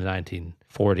not in the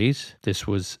 1940s. This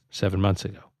was 7 months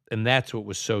ago. And that's what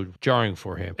was so jarring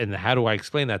for him. And how do I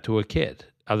explain that to a kid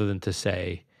other than to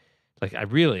say, like, I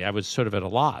was sort of at a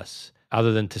loss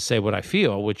other than to say what I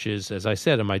feel, which is, as I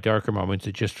said, in my darker moments,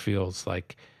 it just feels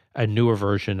like a newer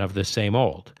version of the same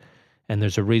old. And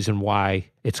there's a reason why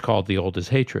it's called The Old is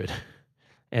Hatred.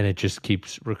 And it just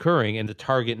keeps recurring. And the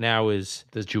target now is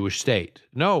the Jewish state.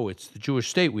 No, it's the Jewish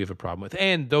state we have a problem with.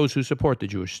 And those who support the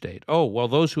Jewish state. Oh, well,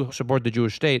 those who support the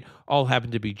Jewish state all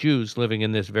happen to be Jews living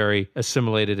in this very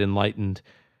assimilated, enlightened,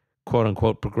 quote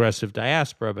unquote, progressive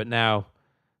diaspora. But now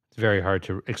it's very hard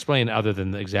to explain other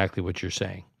than exactly what you're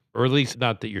saying. Or at least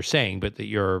not that you're saying, but that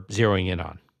you're zeroing in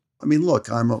on. I mean,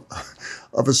 look, I'm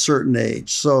of a certain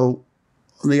age. So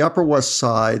on the Upper West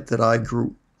Side that I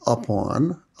grew up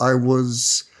on, I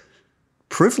was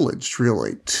privileged,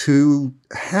 really, to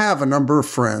have a number of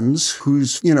friends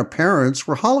whose, parents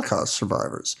were Holocaust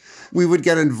survivors. We would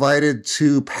get invited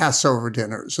to Passover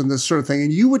dinners and this sort of thing,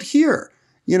 and you would hear,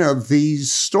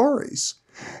 these stories.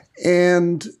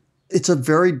 And it's a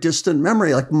very distant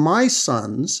memory. Like my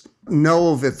sons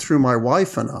know of it through my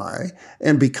wife and I,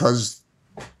 and because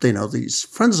they know these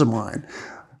friends of mine.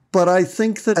 But I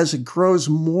think that as it grows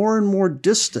more and more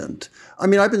distant, I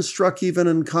mean, I've been struck even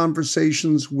in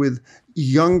conversations with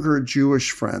younger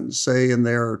Jewish friends, say in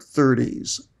their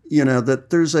 30s, that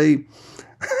there's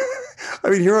I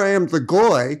mean, here I am, the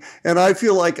goy, and I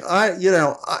feel like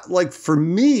like for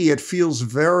me, it feels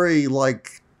very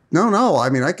like, no, I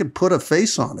mean, I could put a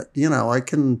face on it.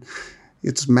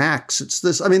 It's Max, it's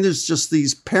this. I mean, there's just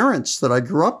these parents that I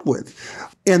grew up with.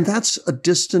 And that's a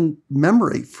distant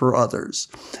memory for others.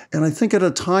 And I think at a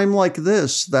time like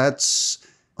this, that's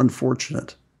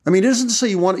unfortunate. I mean, it isn't to say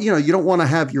you don't want to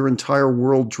have your entire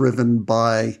world driven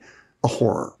by a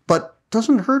horror, but it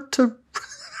doesn't hurt to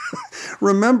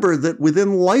remember that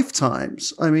within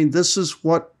lifetimes, I mean, this is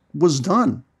what was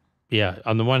done. Yeah.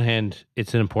 On the one hand,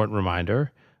 it's an important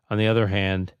reminder. On the other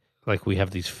hand, like we have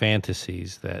these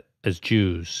fantasies that as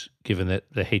Jews, given that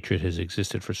the hatred has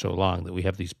existed for so long, that we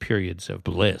have these periods of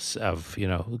bliss, of,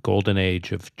 golden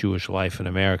age of Jewish life in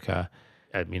America.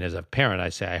 I mean, as a parent, I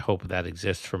say, I hope that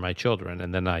exists for my children.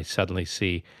 And then I suddenly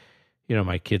see,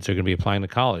 my kids are going to be applying to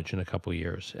college in a couple of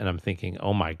years. And I'm thinking,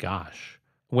 oh my gosh,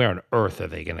 where on earth are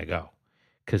they going to go?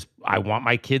 Because I want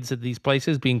my kids at these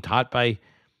places being taught by,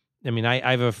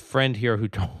 I have a friend here who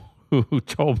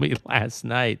told me last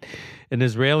night, an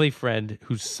Israeli friend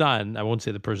whose son, I won't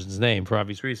say the person's name for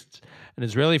obvious reasons, an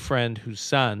Israeli friend whose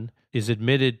son is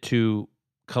admitted to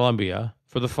Columbia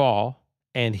for the fall,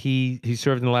 and he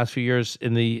served in the last few years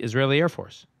in the Israeli Air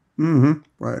Force. Mm-hmm.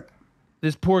 Right.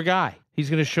 This poor guy, he's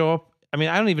going to show up. I mean,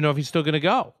 I don't even know if he's still going to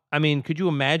go. I mean, could you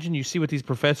imagine? You see what these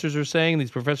professors are saying?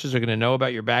 These professors are going to know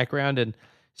about your background. And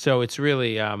so it's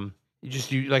really,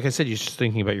 like I said, you're just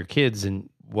thinking about your kids and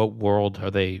what world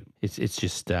are they? It's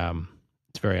just,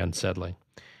 it's very unsettling.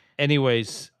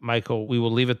 Anyways, Michael, we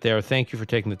will leave it there. Thank you for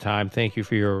taking the time. Thank you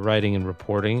for your writing and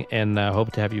reporting, and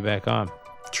hope to have you back on.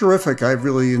 Terrific. I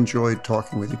really enjoyed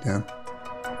talking with you, Dan.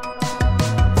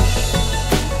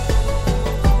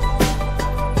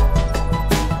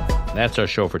 That's our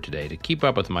show for today. To keep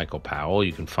up with Michael Powell,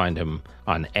 you can find him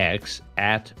on X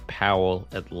at Powell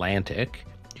Atlantic.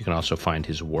 You can also find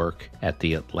his work at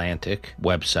the Atlantic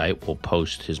website. We'll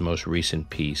post his most recent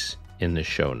piece in the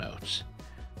show notes.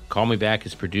 Call Me Back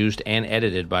is produced and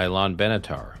edited by Alon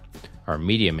Benatar. Our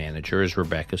media manager is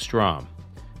Rebecca Strom.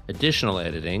 Additional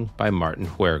editing by Martin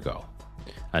Huergo.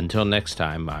 Until next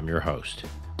time, I'm your host,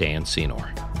 Dan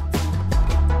Senor.